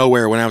middle of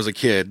nowhere when I was a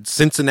kid,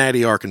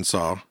 Cincinnati,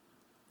 Arkansas.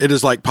 It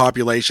is like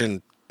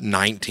population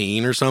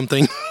 19 or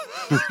something.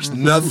 There's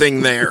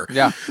nothing there.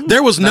 Yeah.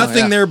 There was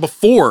nothing there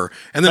before.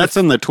 And then That's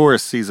in the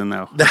tourist season,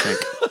 though, I think.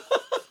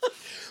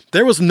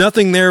 there was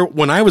nothing there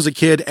when I was a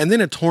kid. And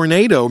then a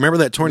tornado. Remember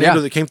that tornado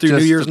that came through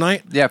New Year's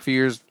night? Yeah, a few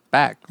years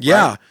back.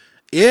 Yeah. Right.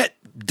 It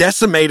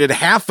decimated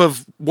half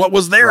of what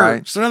was there.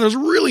 Right. So now there's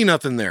really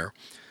nothing there.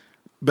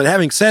 But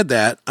having said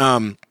that,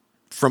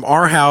 from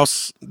our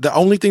house, the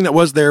only thing that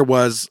was there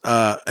was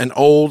an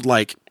old,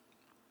 like,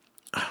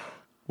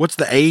 what's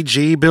the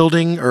AG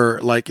building? Or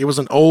like, it was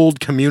an old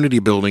community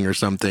building or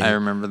something. I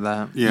remember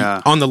that.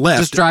 Yeah. On the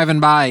left. Just driving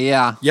by,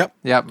 yeah. Yep.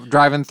 Yep.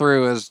 Driving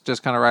through is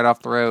just kind of right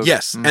off the road.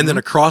 Yes. And then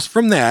across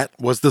from that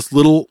was this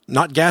little,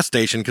 not gas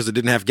station because it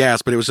didn't have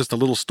gas, but it was just a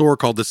little store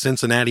called the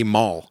Cincinnati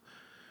Mall.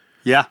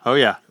 Yeah. Oh,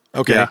 yeah.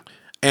 Okay. Yeah.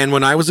 And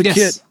when I was a Yes.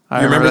 kid, I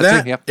you remember remember that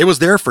that? too, yep. It was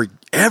there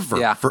forever.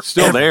 Yeah.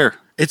 Still there.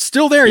 It's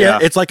still there, yeah.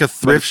 Yeah. It's like a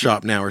thrift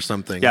shop now or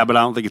something. Yeah, but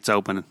I don't think it's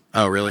open.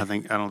 Oh, really? I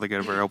don't think it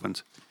ever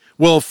opens.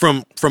 Well,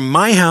 from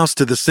my house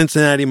to the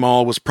Cincinnati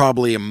Mall was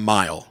probably a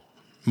mile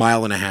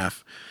and a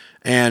half.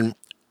 And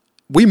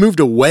we moved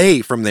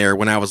away from there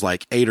when I was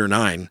like 8 or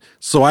 9.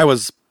 So I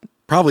was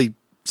probably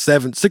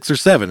 6 or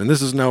 7, and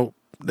this is no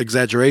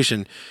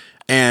exaggeration.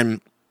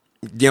 And,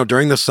 you know,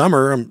 during the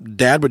summer,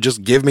 Dad would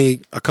just give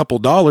me a couple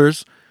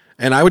dollars,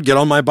 and I would get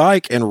on my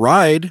bike and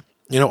ride,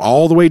 you know,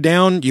 all the way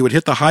down. You would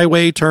hit the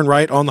highway, turn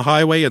right on the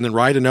highway, and then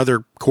ride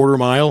another quarter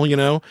mile, you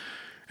know.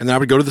 And then I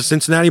would go to the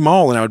Cincinnati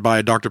Mall and I would buy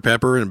a Dr.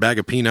 Pepper and a bag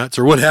of peanuts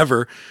or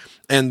whatever.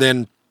 And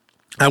then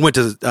I went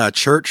to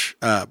church.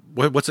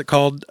 What's it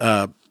called?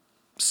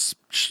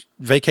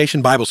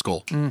 Vacation Bible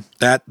School.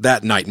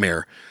 That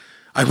nightmare.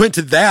 I went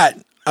to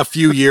that a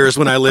few years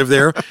when I lived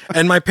there,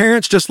 and my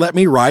parents just let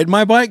me ride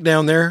my bike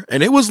down there.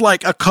 And it was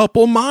like a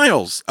couple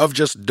miles of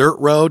just dirt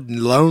road,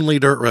 lonely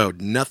dirt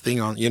road,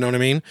 nothing on, you know what I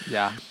mean?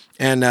 Yeah.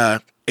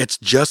 And it's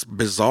just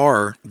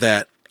bizarre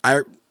that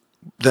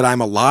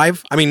I'm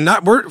alive. I mean,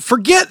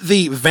 forget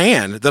the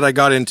van that I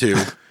got into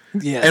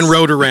Yes. and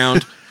rode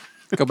around.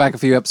 Go back a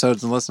few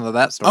episodes and listen to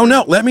that story. Oh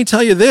no, let me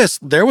tell you this.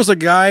 There was a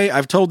guy,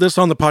 I've told this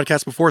on the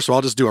podcast before, so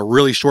I'll just do a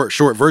really short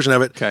version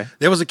of it. Okay.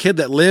 There was a kid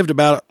that lived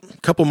about a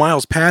couple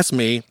miles past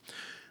me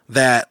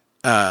that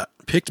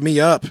picked me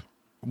up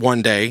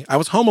one day. I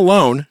was home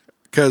alone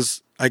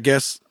because I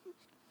guess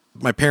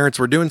my parents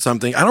were doing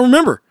something. I don't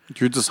remember.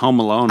 You're just home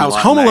alone. I a was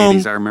lot home in the alone.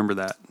 80s. I remember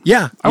that.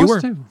 Yeah, I you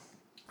was were. too.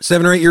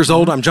 7 or 8 years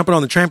old. I'm jumping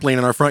on the trampoline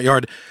in our front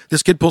yard.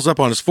 This kid pulls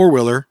up on his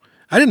four-wheeler.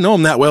 I didn't know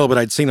him that well, but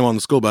I'd seen him on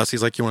the school bus.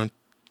 He's like, "You want to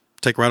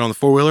take a ride on the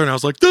four-wheeler?" And I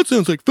was like, "That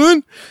sounds like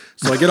fun."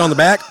 So I get on the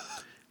back.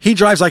 He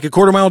drives like a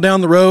quarter mile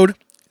down the road,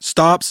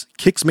 stops,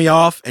 kicks me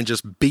off, and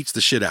just beats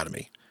the shit out of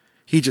me.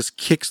 He just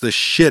kicks the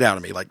shit out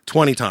of me like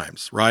 20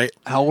 times, right?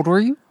 How old were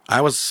you?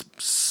 I was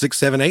 6,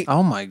 7, 8.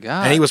 Oh my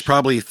god. And he was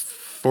probably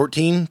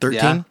 14, 13.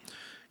 Yeah.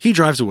 He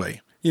drives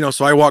away. You know,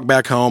 so I walk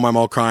back home. I'm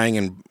all crying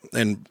and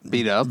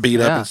beat up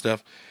and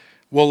stuff.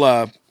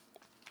 Well,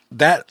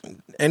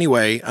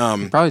 anyway,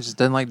 Probably just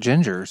didn't like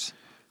gingers.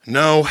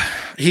 no,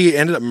 he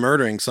ended up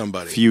murdering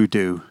somebody. Few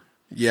do.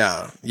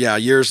 Yeah.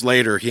 Years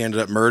later, he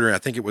ended up murdering, I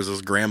think it was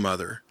his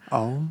grandmother.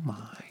 Oh my.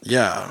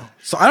 Yeah.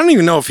 So I don't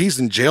even know if he's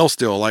in jail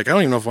still. Like, I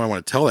don't even know if I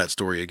want to tell that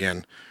story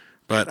again.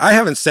 But I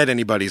haven't said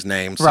anybody's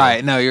name. So,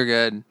 Right. No, you're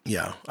good.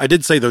 Yeah. I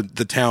did say the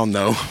town,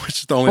 though, which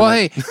is the only Well,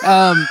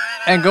 one. hey,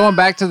 and going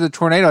back to the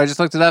tornado, I just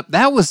looked it up.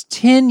 That was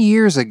 10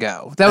 years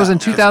ago. That was in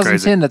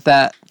 2010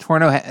 that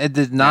tornado. It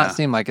did not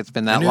seem like it's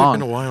been I that knew long.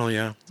 It's been a while,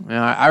 yeah.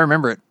 Yeah, I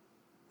remember it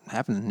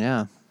happening.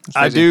 Yeah, It's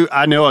I crazy. do.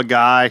 I know a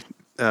guy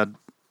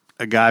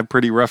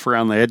pretty rough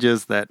around the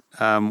edges that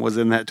was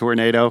in that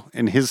tornado,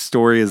 and his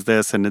story is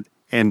this.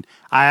 And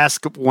I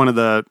asked one of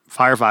the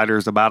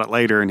firefighters about it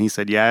later, and he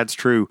said, "Yeah, it's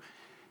true.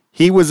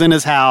 He was in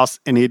his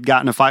house, and he had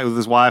gotten in a fight with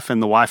his wife, and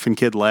the wife and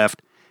kid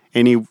left,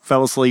 and he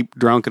fell asleep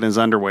drunk in his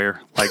underwear,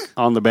 like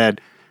on the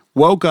bed.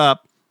 Woke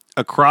up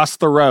across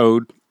the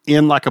road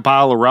in like a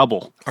pile of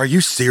rubble." Are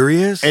you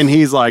serious? And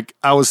he's like,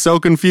 "I was so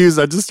confused.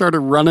 I just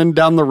started running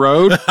down the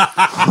road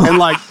and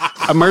like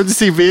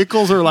emergency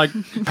vehicles are like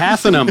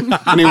passing him."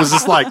 And he was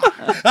just like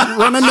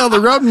running down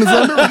the road in his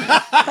underwear.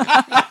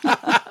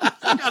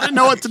 I didn't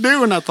know what to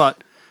do. And I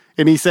thought,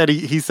 and he said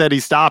he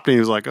stopped and he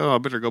was like, "Oh, I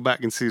better go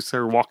back and see." So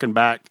started walking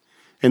back.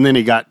 And then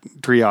he got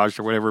triaged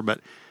or whatever. But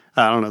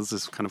I don't know. This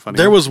is kind of funny.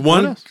 There was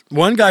What else?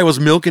 one guy was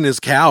milking his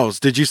cows.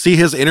 Did you see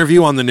his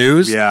interview on the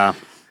news? Yeah.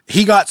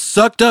 He got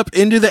sucked up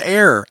into the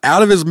air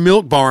out of his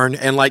milk barn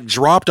and like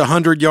dropped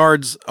 100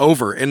 yards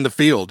over in the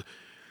field.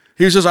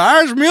 He was just,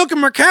 I was milking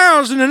my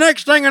cows, and the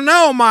next thing I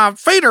know, my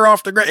feet are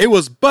off the ground. It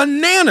was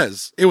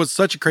bananas. It was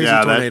such a crazy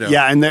tornado.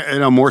 And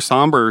a more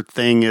somber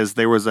thing is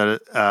there was a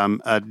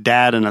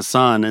dad and a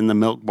son in the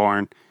milk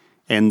barn,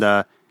 and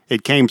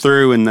it came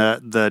through, and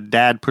the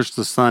dad pushed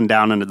the son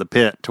down into the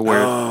pit to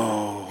where,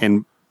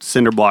 and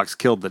cinder blocks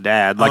killed the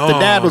dad. Like the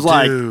dad was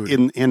like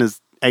in his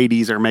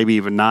 80s or maybe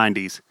even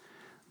 90s.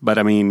 But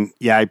I mean,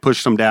 yeah, he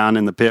pushed him down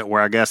in the pit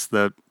where I guess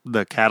the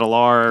cattle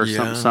are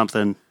or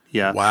something.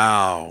 Yeah.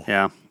 Wow.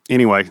 Yeah.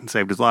 Anyway,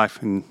 saved his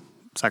life and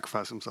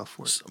sacrificed himself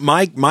for it.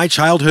 My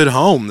childhood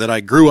home that I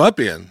grew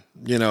up in,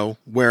 you know,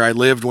 where I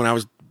lived when I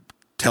was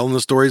telling the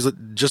stories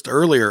just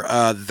earlier,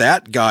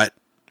 that got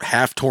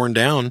half torn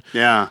down.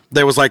 Yeah.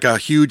 There was like a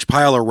huge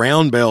pile of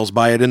round bales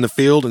by it in the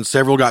field, and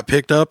several got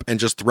picked up and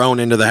just thrown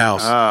into the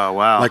house. Oh,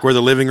 wow. Like where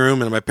the living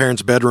room and my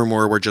parents' bedroom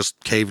were just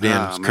caved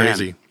in. It's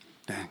crazy.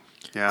 Dang.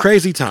 Yeah.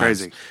 Crazy times.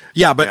 Crazy.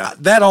 Yeah,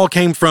 but that all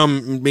came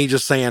from me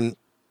just saying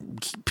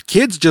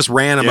kids just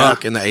ran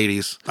amok in the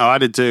 80s. Oh, I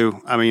did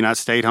too. I mean, I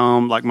stayed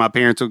home. Like my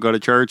parents would go to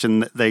church,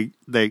 and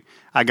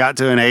I got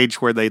to an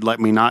age where they'd let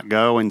me not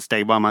go and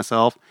stay by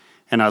myself.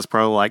 And I was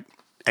probably like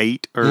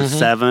 8 or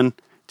 7,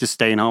 just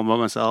staying home by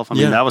myself. I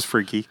mean, that was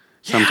freaky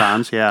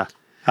sometimes. Yeah.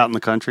 Out in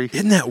the country.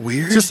 Isn't that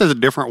weird? It's just as a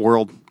different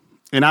world.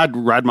 And I'd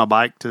ride my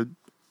bike to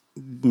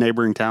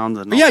neighboring towns.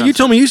 And yeah, you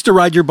told me you used to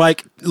ride your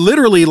bike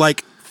literally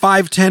like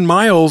 5-10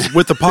 miles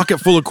with a pocket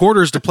full of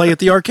quarters to play at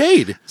the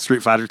arcade.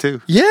 Street Fighter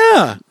 2.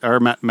 Yeah. Or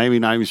maybe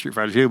not even Street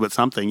Fighter 2, but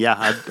something.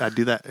 Yeah, I'd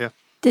do that. Yeah.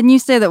 Didn't you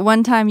say that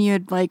one time you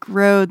had like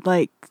rode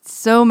like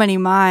so many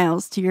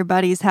miles to your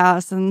buddy's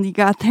house and you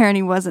got there and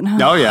he wasn't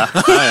home? Oh, yeah.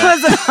 He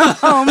wasn't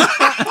home.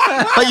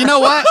 But you know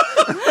what?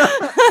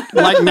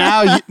 Like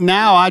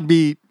now I'd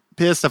be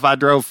pissed if I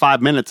drove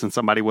 5 minutes and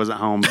somebody wasn't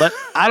home. But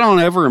I don't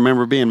ever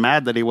remember being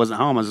mad that he wasn't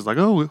home. I was just like,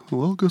 oh,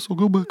 well, I guess I'll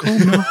go back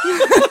home now.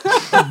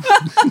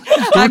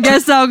 I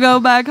guess I'll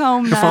go back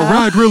home now. If I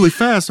ride really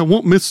fast, I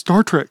won't miss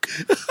Star Trek.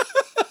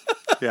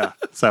 Yeah.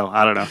 So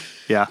I don't know.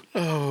 Yeah.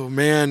 Oh,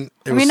 man.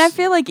 I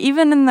feel like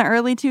even in the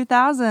early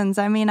 2000s,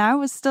 I mean, I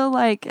was still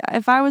like,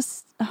 if I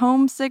was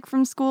homesick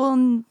from school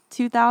in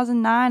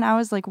 2009, I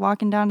was like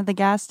walking down to the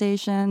gas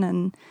station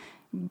and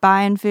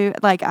buying food.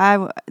 Like I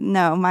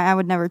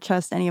would never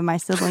trust any of my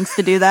siblings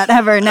to do that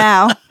ever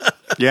now.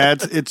 Yeah.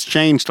 It's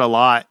changed a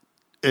lot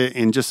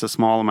in just a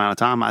small amount of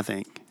time, I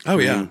think. Oh,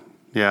 yeah. I mean,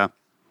 yeah.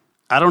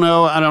 I don't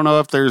know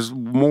if there's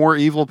more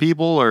evil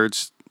people or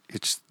it's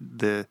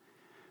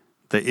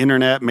the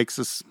internet makes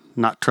us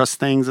not trust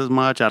things as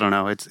much. I don't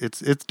know.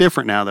 It's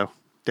different now though.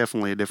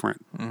 Definitely a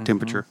different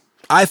temperature.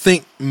 I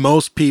think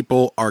most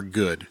people are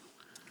good.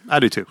 I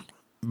do too.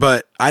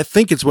 But I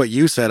think it's what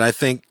you said. I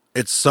think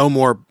it's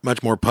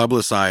much more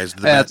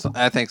publicized.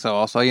 I think so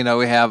also. You know,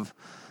 we have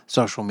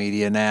social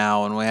media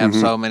now and we have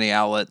so many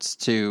outlets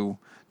to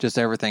just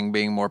everything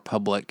being more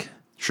public.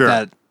 Sure.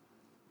 That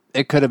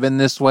it could have been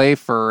this way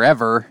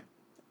forever.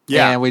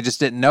 Yeah. And we just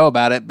didn't know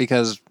about it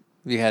because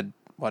we had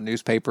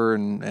newspaper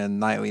and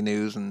nightly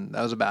news, and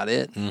that was about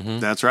it.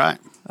 That's right.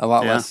 A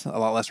lot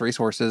less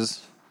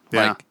resources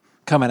like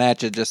coming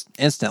at you just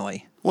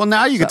instantly. Well,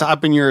 now you can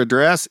type in your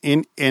address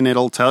and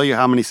it'll tell you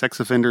how many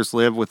sex offenders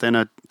live within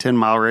a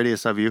 10-mile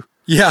radius of you.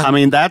 Yeah. I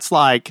mean, that's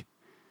like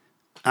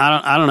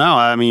I don't know.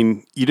 I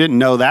mean, you didn't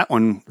know that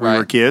when we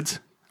were kids,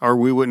 or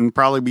we wouldn't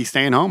probably be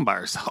staying home by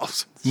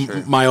ourselves.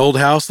 My old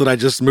house that I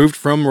just moved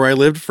from where I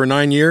lived for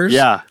 9 years.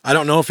 Yeah. I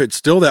don't know if it's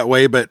still that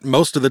way, but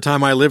most of the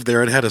time I lived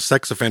there, it had a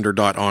sex offender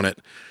dot on it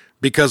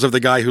because of the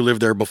guy who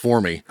lived there before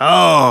me.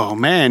 Oh,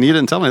 man. You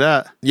didn't tell me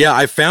that. Yeah,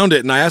 I found it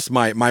and I asked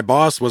my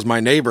boss was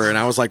my neighbor and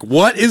I was like,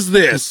 what is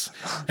this?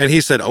 And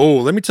he said, oh,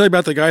 let me tell you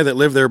about the guy that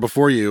lived there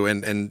before you.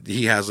 And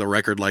he has a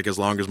record like as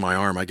long as my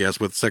arm, I guess,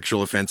 with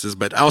sexual offenses.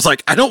 But I was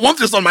like, I don't want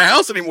this on my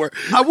house anymore.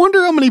 I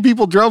wonder how many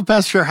people drove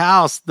past your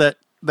house that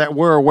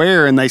were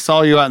aware and they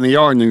saw you out in the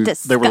yard and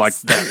they were like,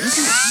 that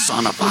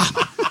son of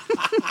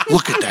a...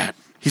 Look at that.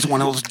 He's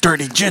one of those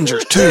dirty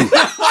gingers, too.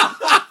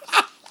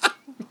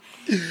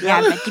 Yeah,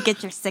 I bet you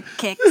get your sick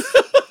kicks.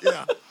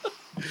 Yeah.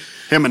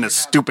 Him and his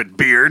stupid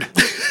beard.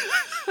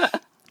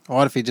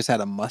 What if he just had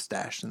a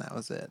mustache and that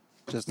was it?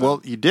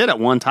 Well, you did at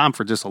one time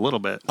for just a little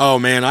bit. Oh,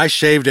 man, I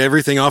shaved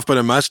everything off but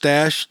a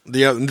mustache.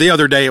 The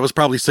other day, it was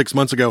probably 6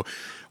 months ago,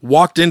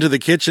 walked into the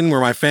kitchen where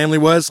my family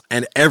was,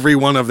 and every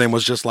one of them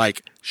was just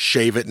like,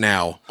 shave it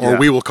now, or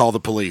we will call the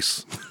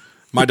police.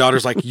 My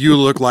daughter's like, you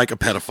look like a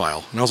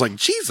pedophile. And I was like,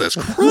 Jesus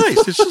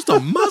Christ, it's just a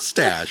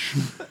mustache.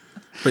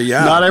 But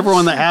yeah. Not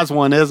everyone that has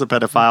one is a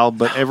pedophile,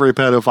 but every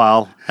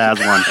pedophile has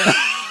one.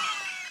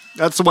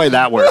 That's the way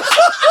that works.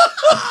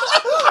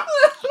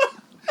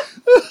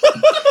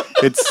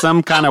 It's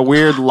some kind of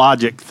weird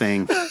logic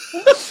thing.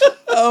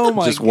 Oh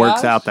my god. It just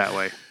works out that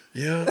way.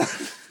 Yeah.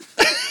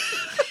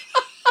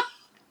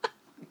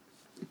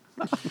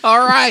 All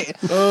right.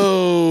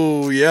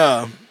 Oh,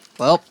 yeah.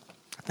 Well,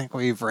 I think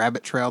we've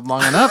rabbit trailed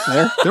long enough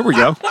there. There we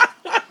go.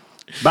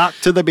 Back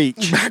to the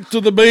beach. Back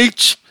to the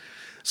beach.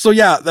 So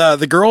yeah,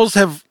 the girls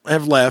have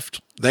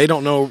left. They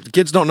don't know. The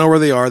kids don't know where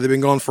they are. They've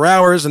been gone for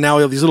hours, and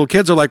now these little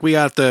kids are like, we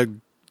have to,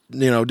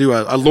 do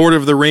a Lord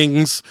of the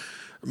Rings,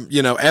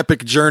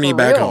 epic journey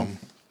back home.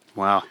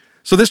 Wow.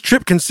 So this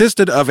trip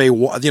consisted of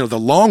the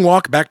long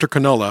walk back to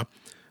Cronulla.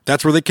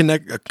 That's where they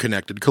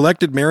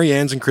collected Mary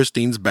Ann's and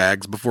Christine's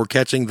bags before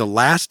catching the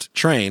last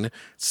train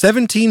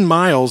 17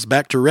 miles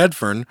back to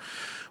Redfern,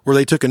 where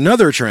they took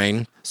another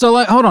train.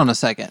 So, hold on a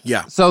second.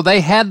 Yeah. So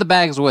they had the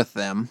bags with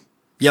them.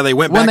 Yeah, they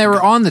went back. When they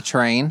were on the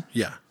train,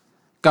 Yeah.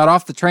 got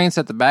off the train,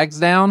 set the bags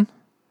down,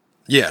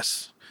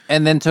 Yes.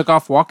 and then took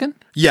off walking?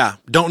 Yeah.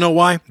 Don't know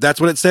why.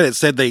 That's what it said. It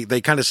said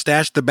they kind of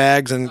stashed the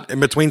bags in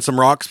between some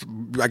rocks.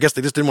 I guess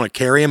they just didn't want to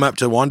carry them up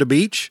to Wanda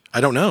Beach.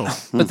 I don't know.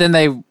 But then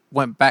they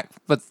went back.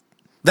 But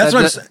That's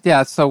what I'm saying.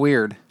 Yeah, it's so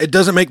weird. It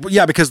doesn't make...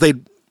 Yeah, because they...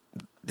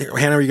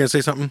 Hannah, are you going to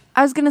say something?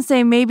 I was gonna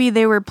say maybe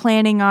they were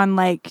planning on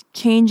like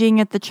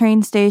changing at the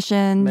train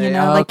station,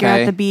 like you're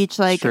okay. at the beach,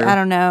 like Sure. I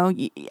don't know.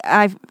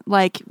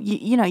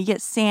 You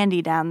get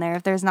sandy down there.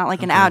 If there's not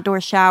like an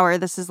outdoor shower,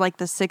 this is like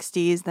the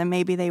 60s, then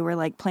maybe they were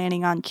like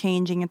planning on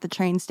changing at the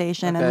train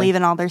station and Okay.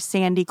 leaving all their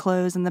sandy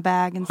clothes in the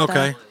bag and stuff.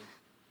 Okay.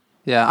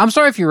 Yeah, I'm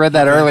sorry if you read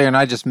that earlier and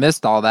I just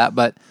missed all that,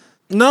 but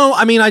No,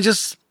 I mean,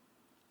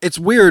 it's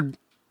weird.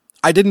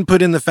 I didn't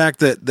put in the fact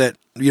that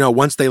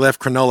once they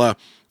left Cronulla,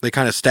 they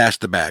kind of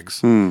stashed the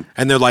bags. And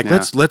they're like,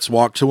 let's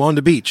walk to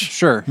Wanda Beach.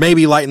 Sure.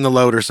 Maybe lighten the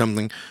load or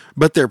something.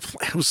 But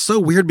it was so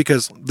weird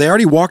because they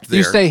already walked there.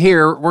 you stay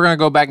here, we're going to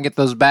go back and get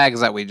those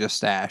bags that we just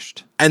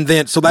stashed. And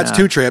then, so that's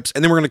 2 trips.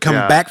 And then we're going to come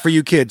Yeah. back for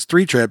you kids,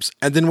 3 trips.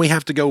 And then we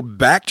have to go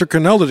back to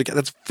Cronulla to get,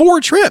 that's 4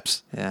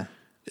 trips. Yeah.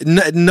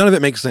 None of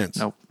it makes sense.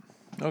 Nope.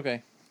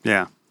 Okay.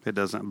 Yeah, it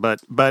doesn't.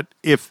 But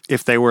if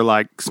they were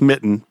like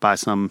smitten by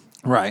some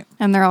Right.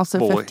 And they're also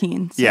boy,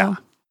 15. So. yeah.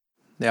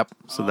 Yep.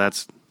 So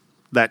that's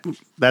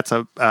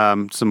a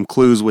some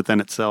clues within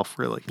itself,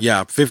 really.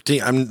 Yeah,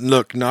 15. I'm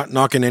not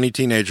knocking any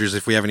teenagers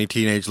if we have any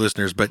teenage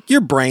listeners, but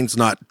your brain's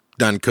not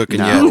done cooking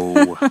yet.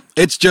 No.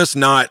 It's just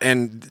not.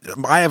 And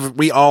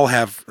we all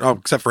have,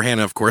 except for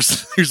Hannah, of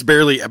course, who's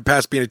barely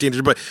past being a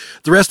teenager, but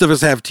the rest of us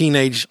have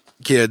teenage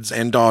kids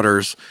and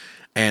daughters.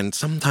 And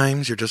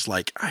sometimes you're just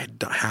like,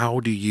 how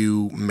do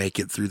you make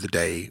it through the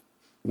day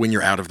when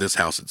you're out of this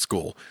house at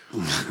school?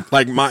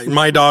 Like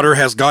my daughter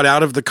has got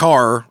out of the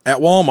car at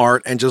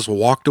Walmart and just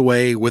walked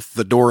away with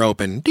the door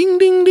open. Ding,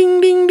 ding, ding,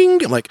 ding,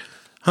 ding. I'm like,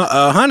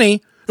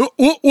 honey,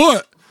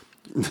 what?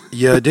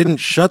 You didn't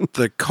shut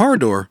the car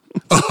door.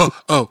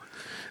 Oh.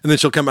 And then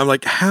she'll come, I'm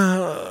like,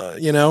 how,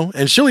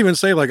 and she'll even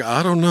say like,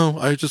 I don't know.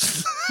 I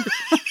just,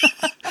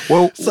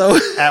 Well, So-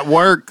 at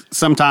work,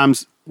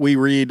 sometimes we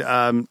read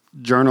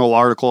journal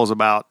articles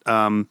about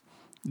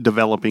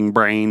developing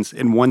brains.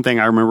 And one thing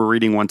I remember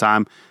reading one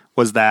time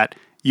was that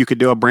you could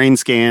do a brain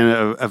scan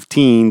of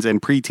teens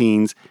and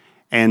preteens,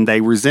 and they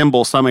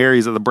some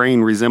areas of the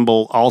brain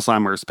resemble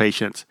Alzheimer's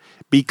patients.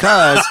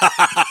 Because,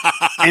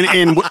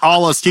 and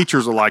all us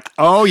teachers are like,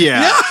 oh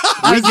yeah,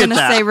 I we was get gonna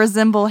that. say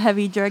resemble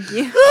heavy drug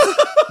use.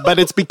 But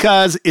it's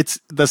because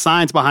the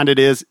science behind it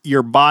is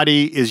your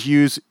body is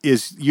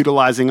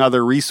utilizing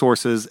other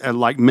resources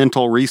like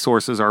mental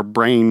resources or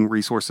brain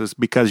resources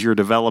because you're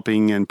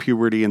developing in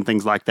puberty and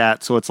things like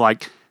that. So it's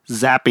like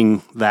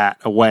zapping that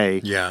away.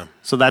 yeah.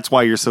 So that's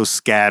why you're so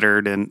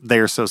scattered and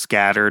they're so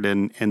scattered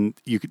and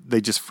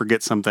they just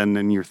forget something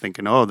and you're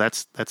thinking, oh,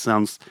 that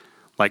sounds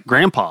like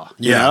grandpa.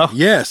 You Yeah. know?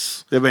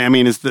 Yes. I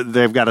mean,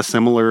 they've got a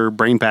similar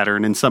brain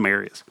pattern in some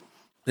areas.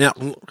 Now,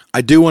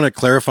 I do want to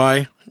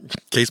clarify, in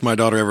case my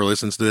daughter ever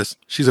listens to this,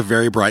 she's a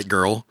very bright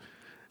girl.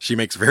 She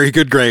makes very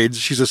good grades.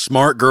 She's a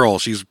smart girl.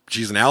 She's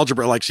an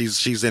algebra, like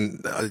she's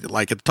in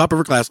like at the top of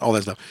her class, all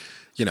that stuff.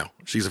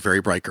 She's a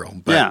very bright girl.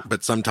 But, Yeah.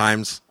 But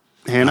sometimes,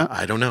 Hannah,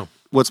 I don't know.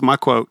 what's my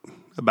quote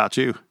about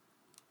you?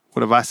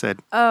 What have I said?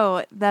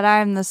 Oh, that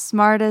I'm the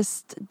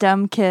smartest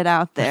dumb kid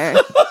out there.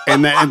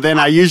 And then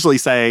I usually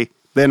say,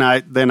 then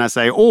I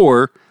say,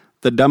 or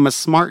the dumbest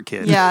smart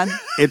kid. Yeah.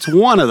 It's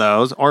one of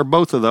those, or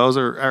both of those,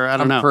 or I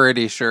don't I'm know.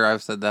 pretty sure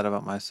I've said that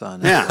about my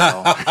son.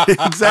 Yeah.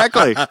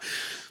 Exactly.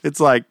 It's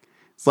like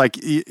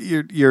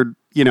your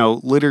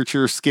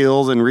literature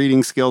skills and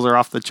reading skills are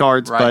off the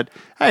charts, Right. but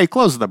hey,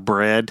 close the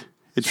bread.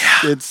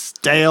 It's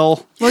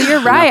stale. Well,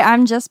 you're right.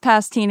 I'm just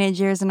past teenage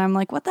years, and I'm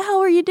like, what the hell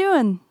were you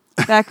doing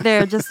back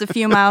there, just a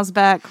few miles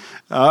back?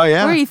 Oh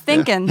yeah. What were you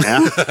thinking?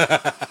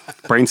 Yeah.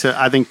 Brain cell.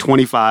 I think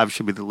 25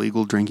 should be the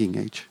legal drinking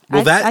age.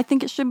 Well, I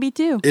think it should be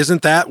too.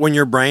 Isn't that when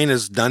your brain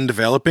is done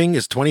developing?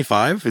 Is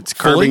 25? It's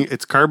Fully? curbing.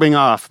 It's curbing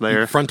off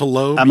there. Frontal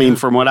lobe. I mean, yeah.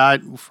 from what I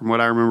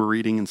remember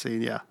reading and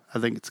seeing, yeah, I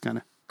think it's kind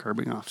of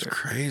curbing off there.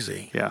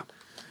 Crazy. Yeah.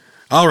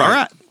 All right. All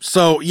right.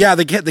 So, yeah,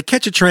 they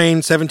catch a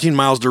train 17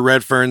 miles to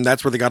Redfern.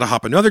 That's where they got to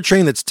hop another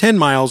train that's 10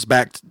 miles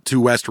back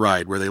to West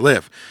Ryde, where they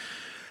live.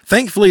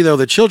 Thankfully, though,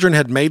 the children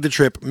had made the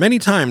trip many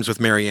times with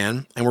Mary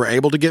Ann and were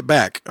able to get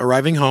back,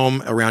 arriving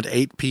home around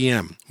 8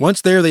 p.m. Once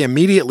there, they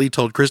immediately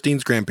told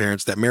Christine's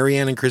grandparents that Mary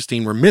Ann and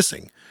Christine were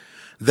missing.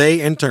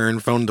 They, in turn,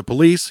 phoned the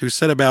police, who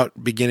set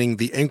about beginning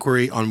the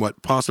inquiry on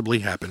what possibly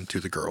happened to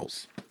the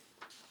girls.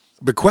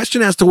 The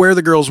question as to where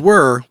the girls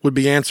were would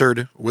be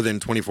answered within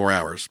 24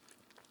 hours,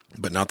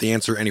 but not the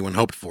answer anyone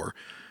hoped for.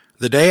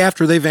 The day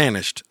after they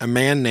vanished, a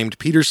man named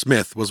Peter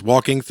Smith was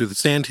walking through the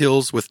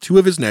sandhills with 2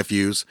 of his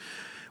nephews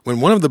when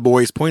one of the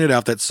boys pointed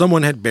out that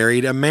someone had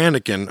buried a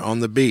mannequin on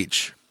the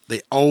beach.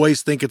 They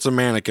always think it's a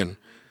mannequin.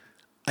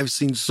 I've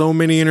seen so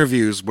many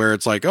interviews where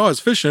it's like, oh, I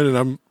was fishing and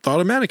I thought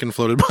a mannequin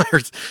floated by.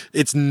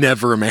 It's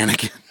never a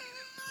mannequin.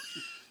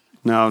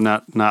 No,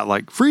 not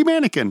like free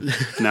mannequin.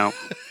 No,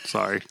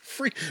 sorry.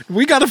 Free.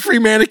 We got a free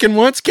mannequin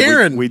once,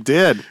 Karen. We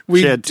did.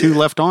 We She had 2 did.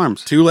 left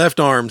arms. 2 left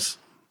arms.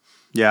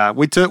 Yeah,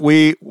 we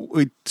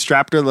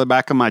strapped her to the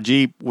back of my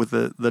Jeep with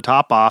the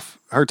top off.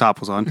 Her top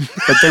was on.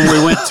 But then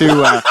we went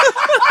to,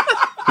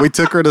 we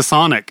took her to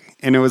Sonic,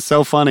 and it was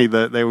so funny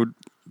that they would,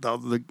 all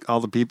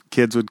the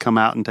kids would come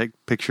out and take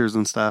pictures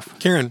and stuff.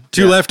 Karen,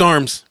 2 left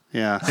arms.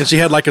 Yeah. And she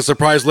had like a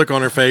surprised look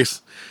on her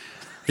face.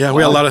 Yeah,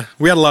 we had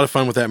a lot of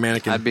fun with that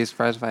mannequin. I'd be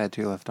surprised if I had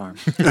 2 left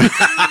arms.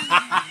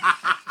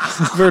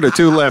 I've heard of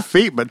 2 left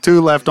feet, but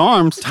 2 left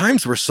arms.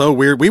 Times were so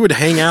weird. We would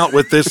hang out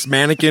with this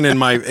mannequin in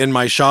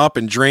my shop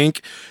and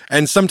drink,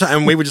 and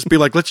sometimes we would just be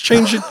like, "Let's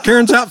change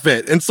Karen's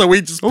outfit," and so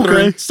we just put her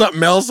in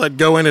something else. I'd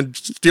go in and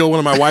steal one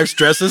of my wife's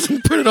dresses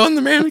and put it on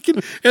the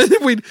mannequin, and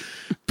then we'd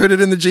put it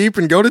in the Jeep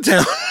and go to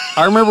town.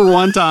 I remember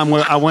one time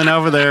when I went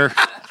over there.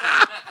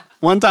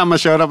 One time I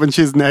showed up and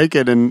she's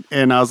naked, and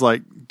I was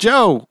like,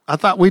 "Joe, I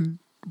thought we'd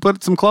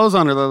put some clothes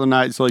on her the other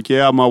night." It's like,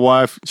 "Yeah, my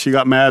wife, she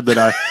got mad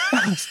that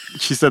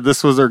she said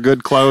this was her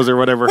good clothes or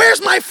whatever."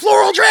 Where's my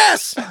floral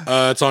dress?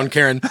 It's on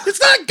Karen.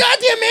 It's not a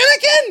goddamn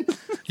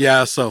mannequin.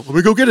 Yeah, so let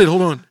me go get it.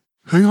 Hold on.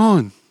 Hang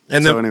on.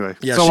 And So then, anyway.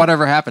 yeah, So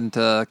whatever happened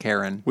to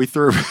Karen? We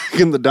threw her back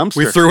in the dumpster.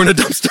 we threw in a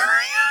dumpster.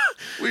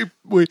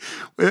 we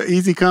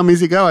easy come,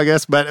 easy go, I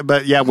guess.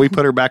 But yeah, we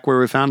put her back where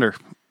we found her.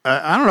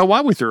 I don't know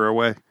why we threw her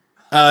away.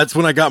 It's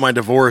when I got my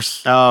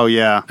divorce, Oh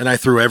yeah, and I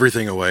threw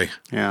everything away.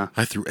 yeah.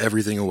 I threw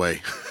everything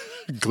away,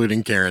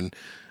 including Karen.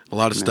 A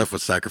lot of stuff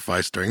was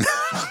sacrificed during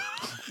that.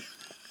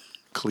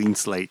 Clean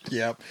slate.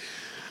 Yep.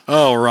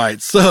 All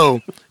right. So,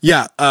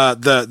 yeah,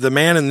 the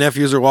man and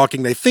nephews are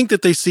walking. They think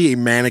that they see a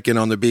mannequin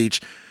on the beach.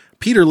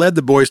 Peter led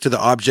the boys to the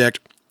object,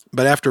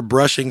 but after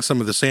brushing some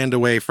of the sand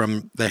away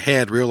from the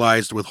head,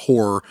 realized with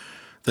horror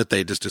that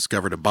they just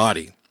discovered a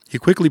body. He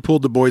quickly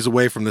pulled the boys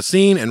away from the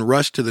scene and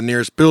rushed to the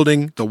nearest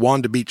building, the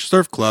Wanda Beach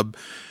Surf Club,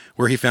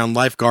 where he found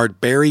lifeguard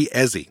Barry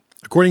Ezzy.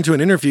 According to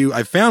an interview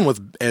I found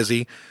with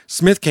Ezzy,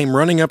 Smith came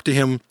running up to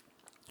him,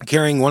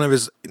 carrying one of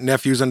his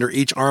nephews under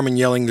each arm and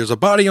yelling, "There's a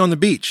body on the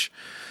beach."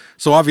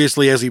 So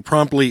obviously, Ezzy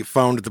promptly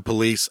phoned the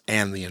police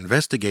and the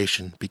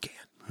investigation began.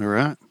 All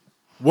right.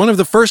 One of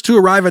the first to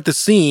arrive at the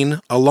scene,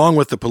 along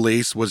with the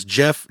police, was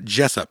Jeff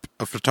Jessup,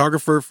 a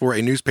photographer for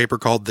a newspaper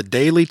called the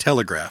Daily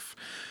Telegraph.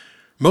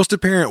 Most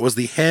apparent was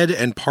the head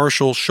and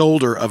partial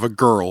shoulder of a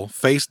girl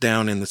face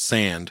down in the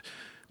sand.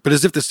 But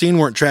as if the scene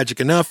weren't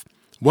tragic enough,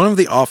 one of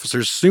the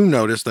officers soon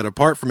noticed that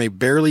apart from a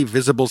barely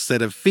visible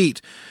set of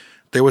feet,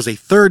 there was a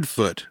 3rd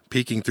foot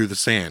peeking through the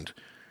sand.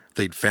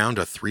 They'd found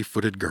a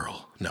 3-footed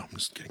girl. No, I'm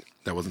just kidding.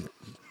 That wasn't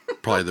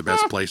probably the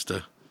best place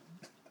to...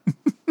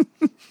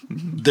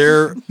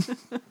 There...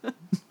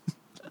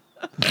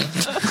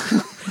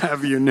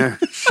 Have you no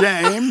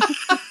shame?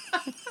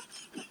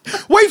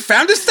 We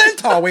found a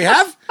centaur, we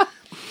have!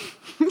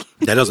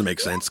 That doesn't make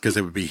sense, because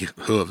it would be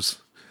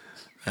hooves.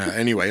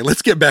 Anyway,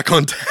 let's get back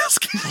on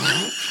task.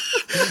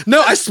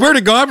 No, I swear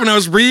to God, when I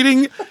was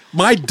reading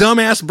my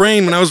dumbass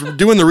brain, when I was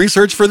doing the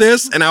research for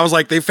this, and I was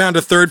like, they found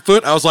a 3rd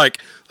foot, I was like,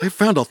 they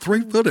found a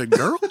 3-footed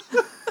girl?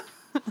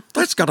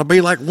 That's got to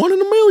be like 1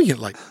 in a million,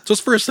 like,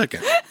 just for a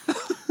second.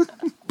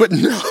 But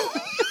no.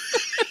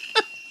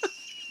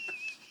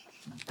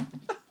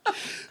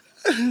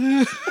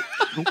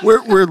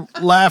 We're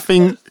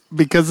laughing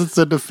because it's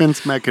a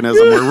defense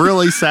mechanism. We're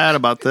really sad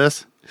about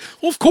this.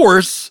 Well, of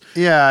course.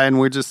 Yeah, and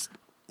we're just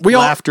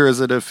laughter is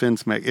a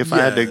defense mechanism. If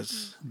I had to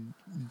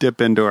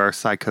dip into our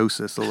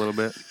psychosis a little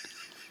bit.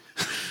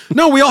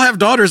 No, we all have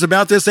daughters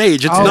about this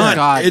age. It's Oh, not.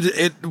 God.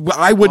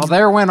 I would. Well,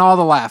 there went all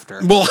the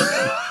laughter.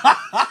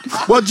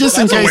 Well, just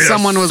in That's a way case to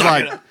someone was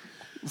suck like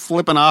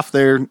flipping off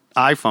their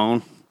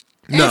iPhone.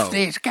 No.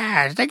 These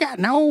guys, they got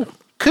no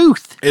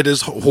couth. It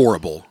is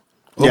horrible.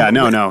 Yeah,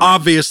 no.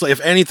 Obviously, if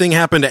anything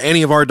happened to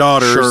any of our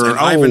daughters, Sure. and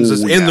Ivan's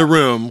is in yeah. the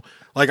room,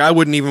 like I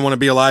wouldn't even want to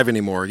be alive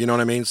anymore. You know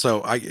what I mean?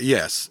 So,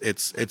 yes,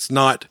 it's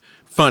not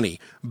funny,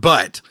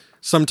 but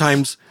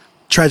sometimes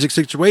tragic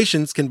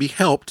situations can be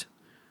helped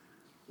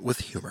with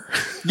humor.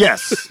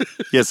 Yes.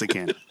 Yes, it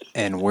can.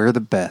 And we're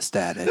the best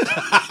at it.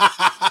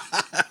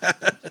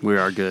 We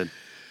are good.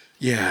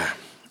 Yeah.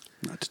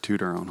 Not to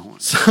toot our own horn.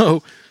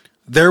 So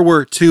there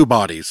were 2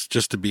 bodies,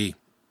 just to be,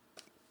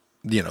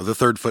 the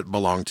 3rd foot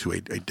belonged to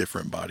a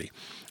different body.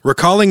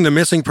 Recalling the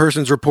missing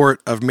persons report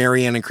of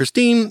Marianne and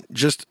Christine,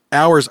 just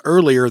hours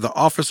earlier, the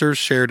officers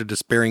shared a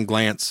despairing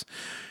glance.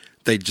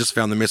 They just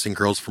found the missing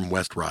girls from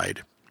West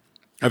Ride.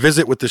 A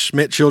visit with the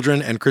Schmidt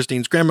children and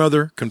Christine's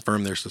grandmother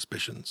confirmed their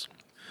suspicions.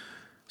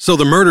 So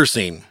the murder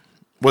scene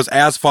was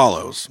as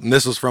follows, and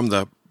this is from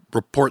the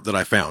report that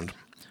I found.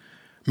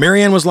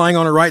 Marianne was lying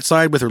on her right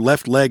side with her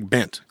left leg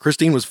bent.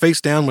 Christine was face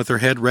down with her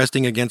head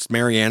resting against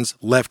Marianne's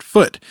left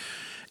foot.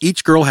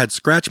 Each girl had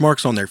scratch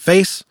marks on their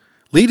face.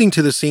 Leading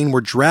to the scene were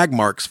drag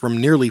marks from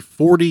nearly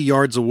 40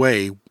 yards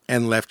away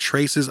and left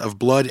traces of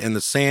blood in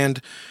the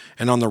sand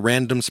and on the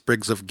random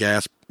sprigs of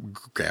grass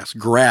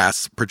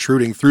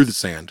protruding through the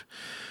sand.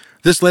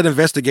 This led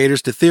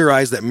investigators to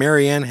theorize that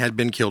Marianne had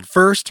been killed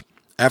first,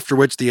 after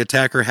which the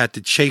attacker had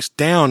to chase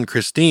down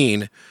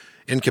Christine,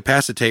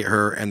 incapacitate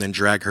her, and then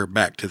drag her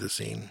back to the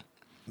scene.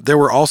 There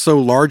were also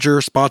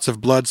larger spots of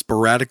blood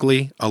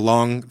sporadically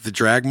along the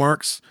drag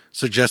marks,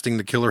 suggesting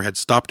the killer had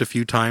stopped a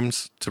few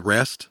times to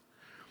rest.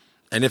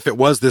 And if it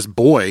was this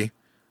boy,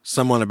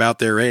 someone about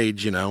their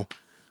age,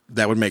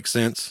 that would make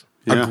sense.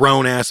 Yeah. A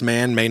grown-ass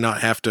man may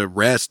not have to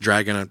rest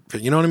dragging a...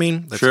 You know what I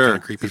mean? That's Sure. kind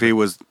of creepy. If he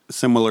was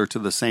similar to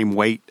the same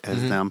weight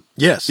as them.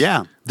 Yes.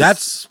 Yeah.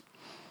 That's...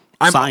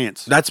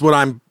 Science. That's what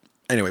I'm...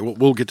 Anyway,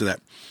 we'll get to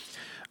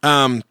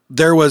that.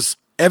 There was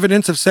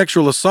evidence of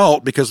sexual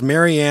assault because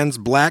Marianne's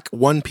black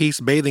one-piece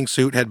bathing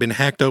suit had been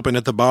hacked open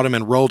at the bottom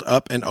and rolled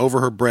up and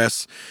over her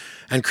breasts,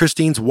 and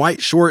Christine's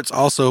white shorts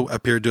also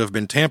appeared to have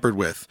been tampered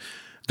with.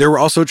 There were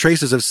also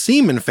traces of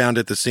semen found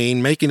at the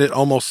scene, making it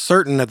almost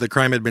certain that the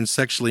crime had been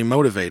sexually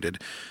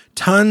motivated.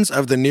 Tons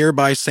of the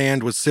nearby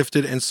sand was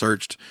sifted and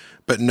searched,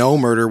 but no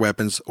murder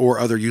weapons or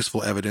other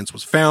useful evidence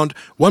was found.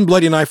 One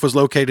bloody knife was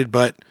located,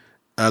 but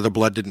the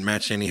blood didn't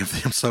match any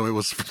of them, so it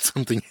was from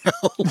something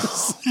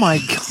else. Oh my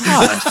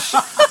gosh.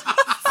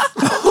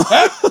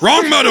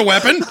 Wrong murder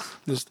weapon!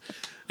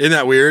 Isn't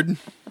that weird?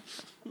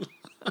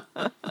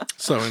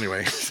 So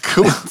anyway.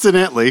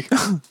 Coincidentally,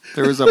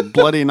 there was a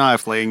bloody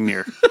knife laying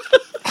near.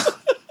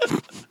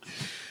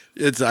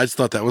 I just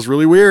thought that was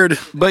really weird.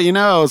 But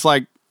it's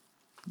like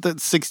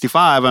that's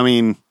 65. I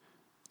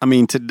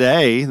mean,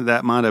 today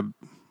that might have,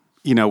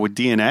 with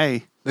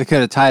DNA. They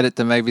could have tied it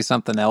to maybe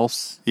something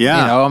else.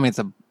 Yeah. It's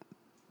a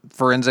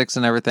forensics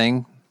and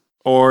everything.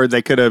 Or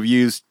they could have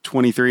used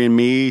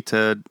 23andMe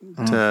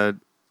to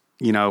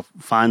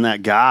find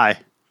that guy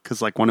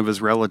because like one of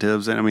his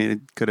relatives, and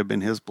it could have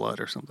been his blood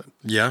or something.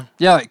 Yeah.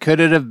 Yeah, could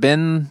it have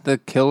been the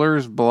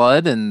killer's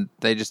blood and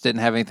they just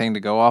didn't have anything to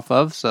go off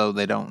of, so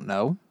they don't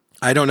know?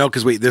 I don't know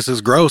because this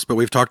is gross, but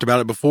we've talked about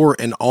it before.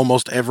 In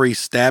almost every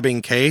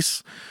stabbing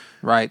case,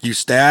 Right. you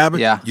stab,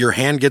 Yeah. your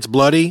hand gets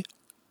bloody.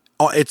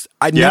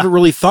 I never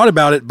really thought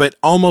about it, but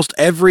almost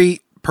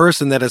every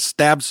person that has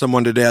stabbed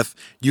someone to death,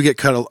 you get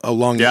cut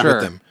along Yeah. with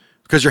Sure. them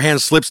because your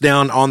hand slips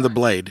down on the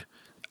blade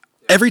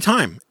every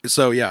time.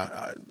 So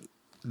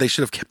they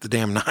should have kept the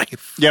damn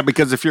knife. Yeah,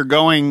 because if you're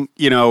going,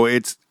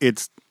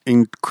 it's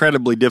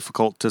incredibly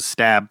difficult to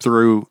stab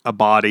through a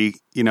body.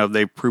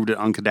 They proved it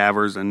on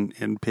cadavers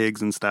and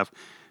pigs and stuff.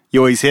 You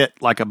always hit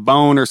like a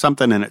bone or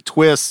something and it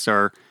twists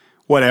or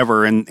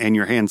whatever, and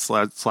your hand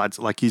slides,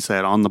 like you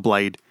said, on the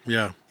blade.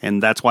 Yeah.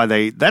 And that's why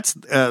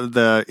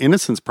the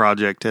Innocence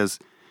Project has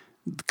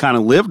kind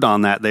of lived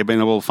on that. They've been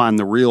able to find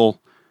the real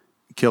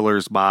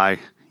killers by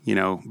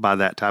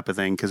that type of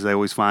thing, because they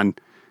always find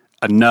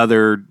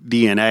another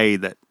DNA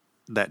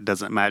that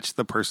doesn't match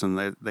the person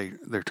that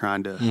they're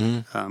trying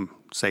to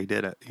say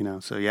did it.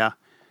 So yeah,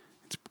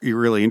 it's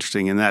really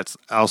interesting, and that's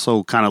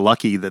also kind of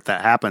lucky that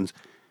happens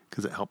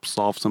because it helps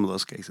solve some of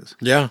those cases.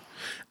 Yeah.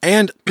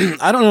 And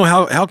I don't know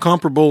how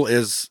comparable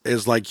is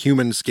like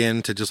human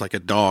skin to just like a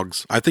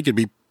dog's. I think it'd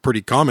be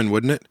pretty common,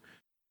 wouldn't it?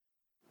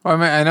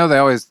 Well, I know they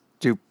always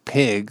do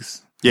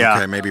pigs. Yeah,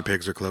 Okay, maybe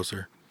pigs are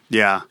closer.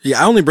 yeah,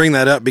 Yeah, I only bring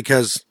that up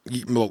because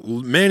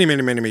many,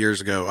 many, many years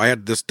ago, I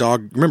had this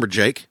dog. Remember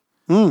Jake?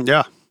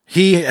 yeah.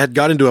 He had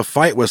got into a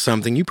fight with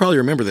something. You probably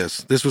remember this.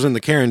 This was in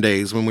the Karen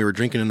days when we were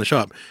drinking in the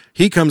shop.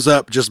 He comes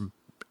up, just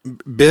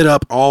bit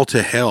up all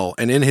to hell,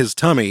 and in his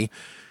tummy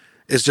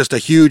is just a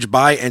huge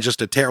bite and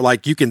just a tear.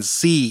 Like you can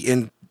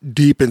see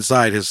deep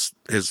inside his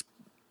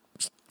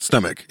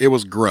stomach. It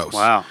was gross.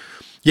 Wow.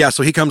 Yeah,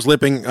 so he comes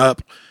limping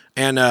up,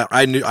 and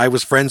I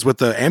was friends with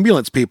the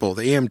ambulance people,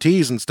 the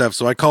EMTs and stuff.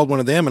 So I called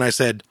one of them and I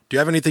said, "Do you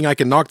have anything I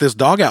can knock this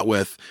dog out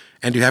with?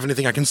 And do you have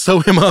anything I can sew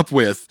him up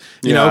with?"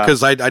 You know,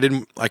 because I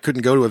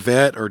couldn't go to a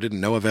vet or didn't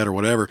know a vet or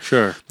whatever.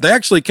 Sure. They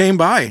actually came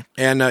by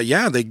and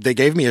they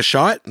gave me a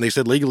shot, and they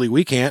said legally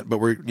we can't, but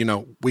we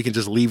can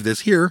just leave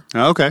this here.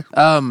 Okay.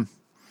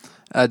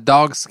 A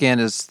dog skin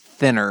is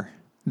thinner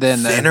than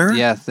Thinner?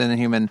 than a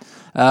human.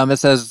 It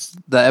says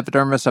the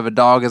epidermis of a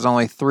dog is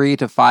only 3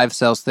 to 5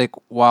 cells thick,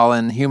 while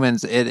in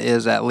humans it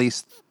is at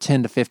least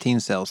 10 to 15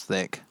 cells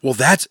thick. Well,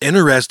 that's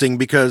interesting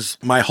because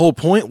my whole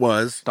point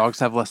was Dogs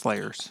have less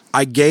layers.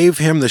 I gave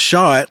him the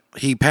shot.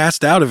 He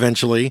passed out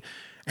eventually.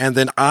 And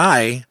then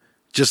I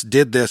just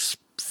did this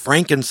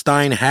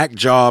Frankenstein hack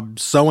job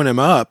sewing him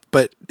up.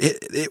 But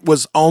it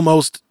was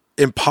almost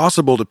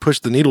impossible to push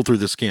the needle through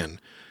the skin.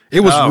 It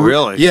was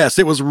really? Yes,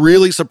 it was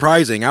really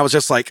surprising. I was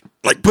just like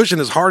pushing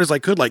as hard as I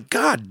could, like,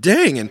 God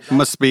dang. And It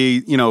must be,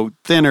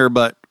 thinner,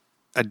 but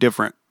a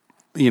different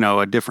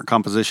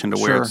composition to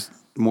where Sure. it's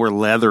more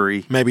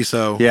leathery. maybe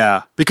so.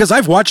 Yeah. Because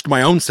I've watched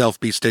my own self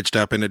be stitched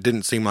up, and it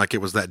didn't seem like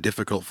it was that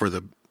difficult for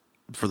the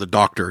the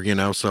doctor, you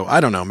know. So I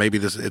don't know. Maybe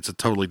it's a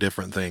totally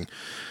different thing.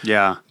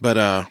 Yeah. But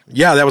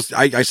yeah, that was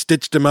I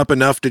stitched him up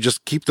enough to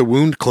just keep the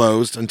wound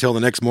closed until the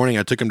next morning.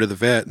 I took him to the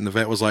vet, and the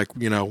vet was like,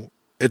 you know,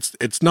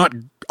 it's not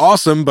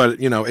awesome, but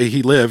you know,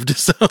 he lived.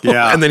 So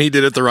Yeah. and then he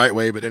did it the right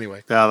way. But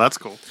anyway, Yeah, that's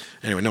cool.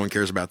 no one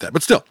cares about that.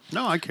 But still.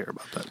 No, I care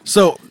about that.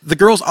 So the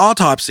girls'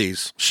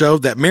 autopsies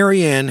showed that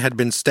Mary Ann had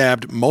been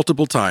stabbed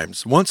multiple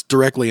times, once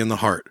directly in the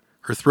heart.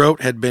 Her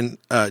throat had been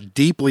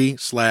deeply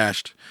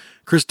slashed.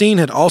 Christine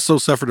had also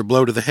suffered a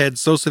blow to the head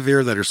so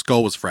severe that her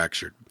skull was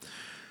fractured.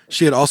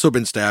 She had also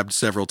been stabbed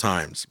several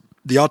times.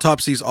 The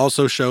autopsies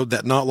also showed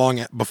that not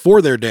long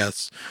before their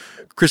deaths,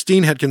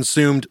 Christine had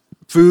consumed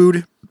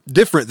food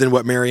different than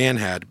what Mary Ann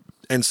had.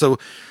 And so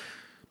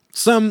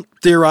some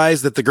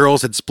theorize that the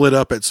girls had split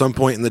up at some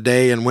point in the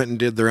day and went and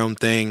did their own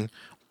thing.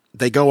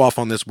 They go off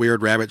on this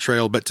weird rabbit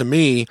trail. But to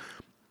me,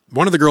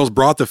 one of the girls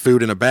brought the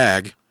food in a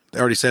bag. They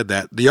already said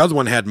that. The other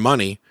one had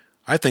money.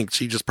 I think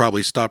she just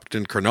probably stopped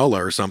in Cronulla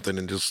or something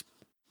and just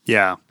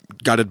Yeah.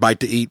 got a bite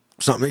to eat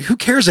something. Who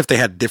cares if they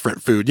had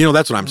different food? You know,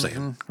 that's what I'm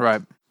saying.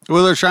 Right.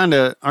 Well,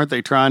 aren't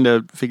they trying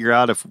to figure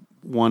out if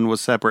one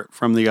was separate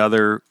from the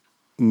other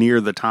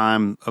near the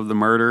time of the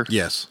murder?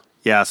 Yes.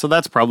 Yeah, so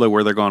that's probably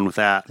where they're going with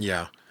that.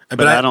 Yeah.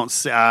 But I don't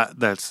see,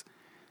 that's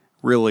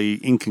really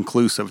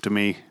inconclusive to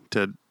me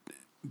to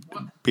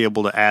be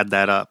able to add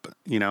that up,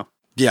 you know?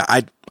 Yeah,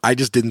 I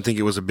just didn't think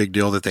it was a big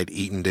deal that they'd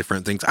eaten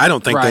different things. I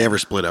don't think Right. they ever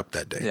split up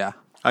that day. Yeah.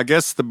 I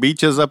guess the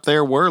beaches up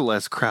there were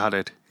less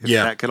crowded. If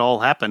Yeah. that could all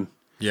happen.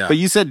 Yeah. But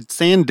you said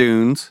sand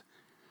dunes.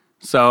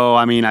 So,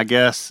 I mean, I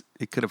guess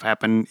it could have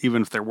happened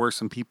even if there were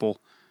some people,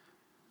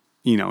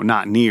 you know,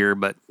 not near,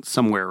 but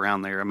somewhere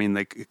around there. I mean,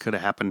 it could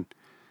have happened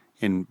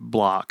in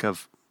block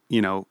of,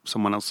 you know,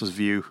 someone else's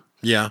view.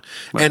 Yeah.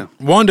 Well, And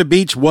Wanda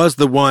Beach was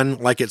the one,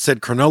 like it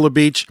said, Cronulla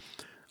Beach.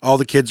 All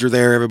the kids are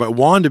there. Everybody.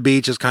 Wanda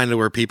Beach is kind of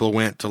where people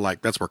went to,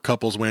 like, that's where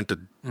couples went to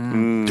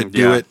do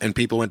yeah. it, and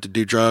people went to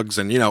do drugs.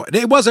 And, you know,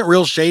 it wasn't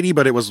real shady,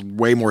 but it was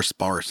way more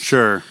sparse.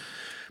 Sure.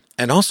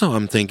 And also,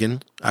 I'm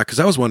thinking, because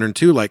I was wondering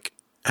too, like,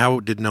 how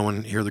did no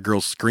one hear the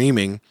girls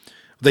screaming?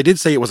 They did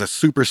say it was a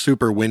super,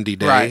 super windy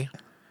day. Right.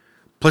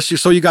 Plus,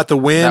 you got the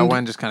wind. That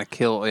wind just kind of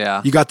killed.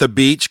 Yeah. You got the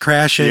beach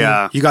crashing.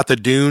 Yeah. You got the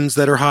dunes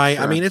that are high.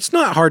 I mean, it's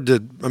not hard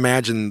to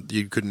imagine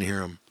you couldn't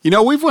hear them. You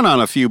know, we've went on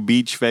a few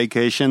beach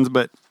vacations,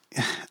 but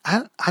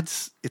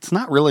it's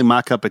not really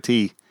my cup of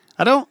tea.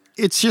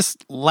 It's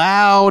just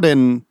loud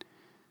and,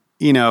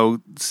 you know,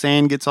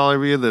 sand gets all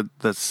over you.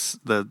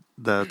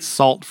 The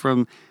salt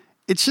from,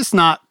 it's just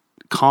not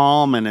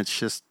calm, and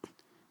it's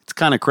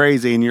kind of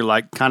crazy, and you're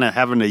like kind of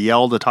having to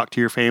yell to talk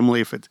to your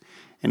family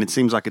and it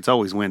seems like it's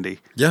always windy.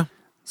 Yeah.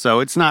 So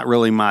it's not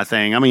really my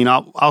thing. I mean,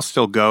 I'll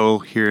still go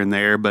here and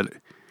there, but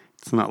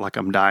it's not like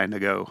I'm dying to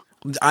go.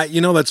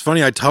 That's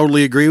funny. I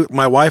totally agree. With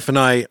my wife and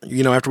I,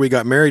 you know, after we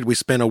got married, we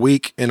spent a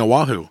week in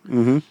Oahu,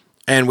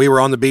 and we were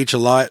on the beach a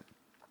lot.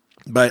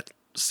 But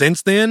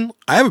since then,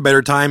 I have a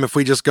better time if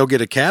we just go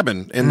get a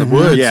cabin in the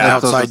woods Yeah,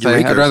 That's what I was outside gonna say.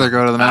 Eureka. I'd rather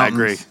go to the I mountains.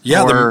 agree.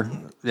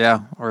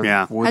 Yeah, Or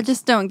Yeah. woods. I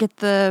just don't get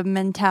the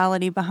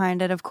mentality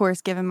behind it. Of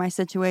course, given my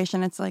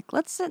situation, it's like,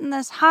 let's sit in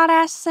this hot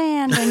ass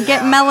sand and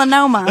get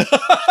melanoma.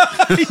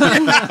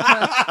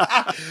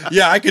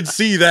 Yeah, I could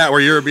see that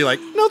where you'd be like,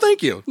 no,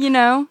 thank you. You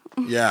know?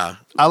 Yeah.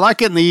 I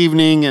like it in the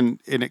evening, and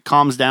it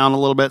calms down a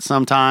little bit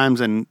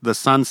sometimes, and the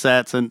sun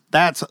sets, and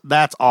that's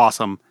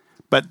awesome.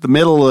 But the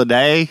middle of the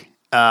day,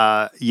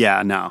 no,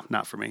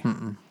 not for me.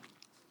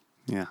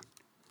 Yeah.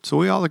 So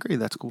we all agree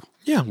that's cool.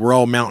 Yeah, we're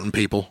all mountain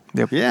people.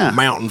 Yep. Yeah.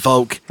 Mountain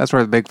folk. That's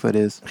where the Bigfoot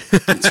is.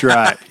 That's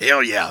right.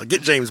 Hell yeah.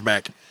 Get James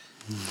back.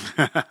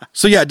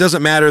 So yeah, it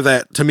doesn't matter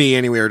that, to me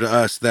anyway, or to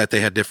us, that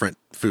they had different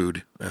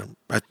food.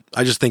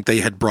 I just think they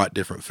had brought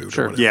different food.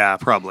 Sure. Or whatever. Yeah,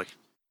 probably.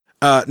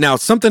 Now,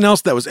 something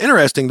else that was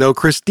interesting, though,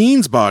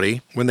 Christine's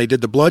body, when they did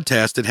the blood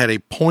test, it had a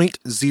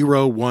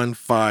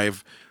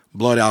 0.015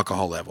 blood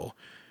alcohol level.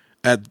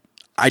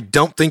 I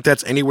don't think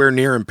that's anywhere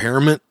near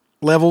impairment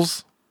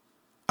levels.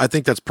 I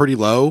think that's pretty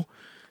low.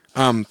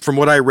 From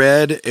what I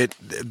read,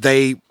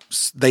 they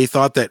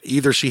thought that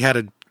either she had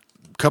a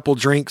couple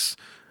drinks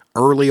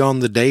early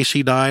on the day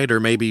she died, or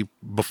maybe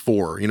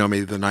before,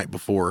 maybe the night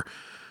before.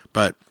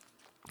 But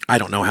I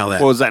don't know how that.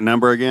 What was that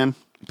number again?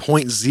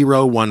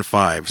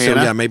 0.015. So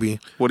Hannah? yeah, maybe.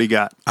 What do you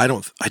got? I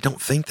don't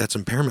think that's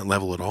impairment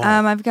level at all.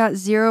 I've got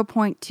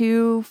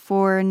 0.2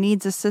 for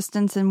needs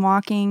assistance in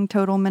walking,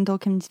 total mental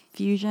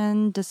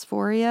confusion,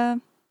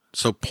 dysphoria.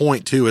 So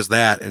 0.2 is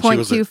that, and she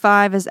was at,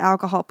 0.25 is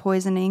alcohol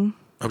poisoning.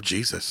 oh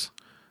Jesus,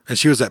 and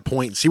she was at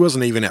point. She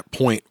wasn't even at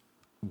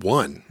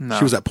 0.1. No.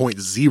 She was at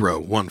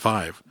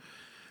 0.015.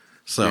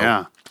 So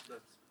Yeah.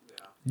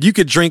 you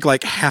could drink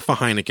like half a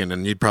Heineken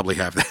and you'd probably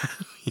have that.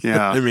 You know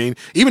Yeah. what I mean,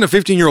 even a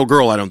 15-year-old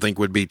girl, I don't think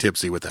would be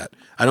tipsy with that.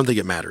 I don't think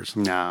it matters.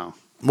 No.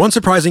 One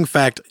surprising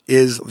fact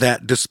is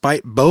that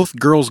despite both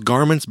girls'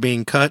 garments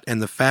being cut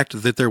and the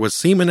fact that there was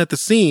semen at the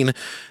scene,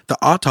 the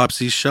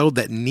autopsies showed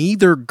that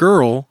neither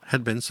girl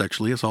had been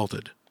sexually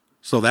assaulted.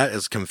 So that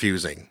is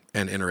confusing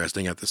and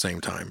interesting at the same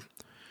time.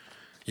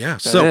 Yeah.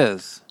 That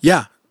is.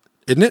 Yeah.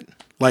 Isn't it?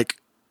 Like,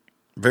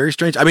 Very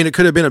strange. I mean, it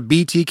could have been a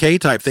BTK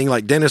type thing.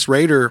 Like Dennis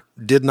Rader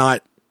did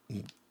not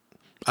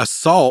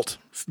assault,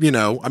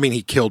 I mean,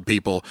 he killed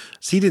people.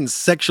 So he didn't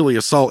sexually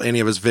assault any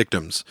of his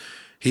victims.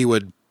 He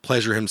would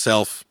pleasure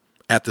himself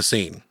at the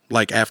scene,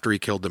 like after he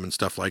killed them and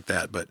stuff like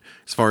that. But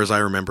as far as I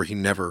remember, he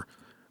never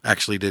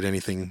actually did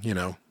anything,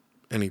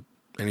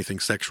 anything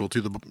sexual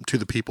to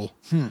the people.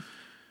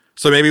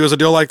 So maybe it was a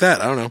deal like that.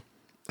 I don't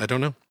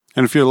know.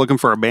 And if you're looking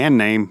for a band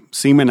name,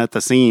 Seaman at the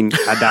Scene,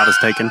 I doubt is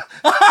taken.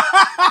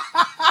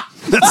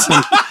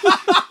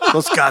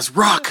 Those guys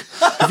rock.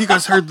 Have you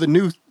guys heard the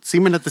new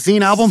Seaman at the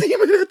Scene album?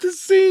 Seaman at the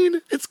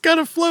Scene. It's got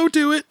a flow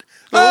to it.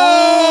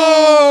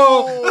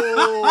 Oh!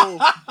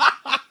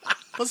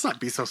 Let's not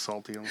be so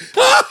salty.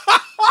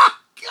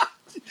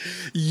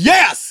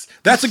 Yes!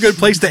 That's a good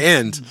place to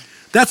end.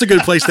 That's a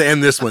good place to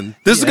end this one.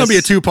 This is going to be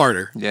a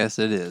two-parter. Yes,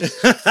 it is.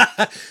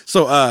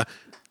 So,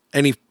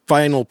 any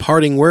final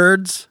parting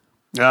words?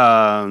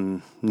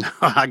 No,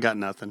 I got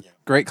nothing.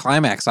 Great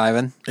climax,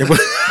 Ivan.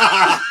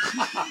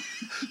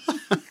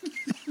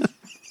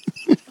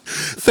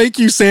 Thank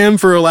you, Sam,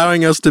 for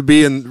allowing us to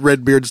be in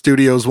Redbeard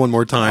Studios one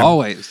more time.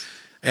 Always.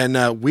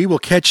 And we will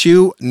catch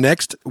you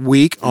next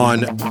week on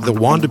the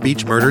Wanda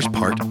Beach Murders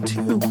Part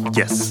 2.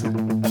 Yes.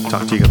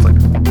 Talk to you guys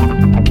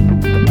later.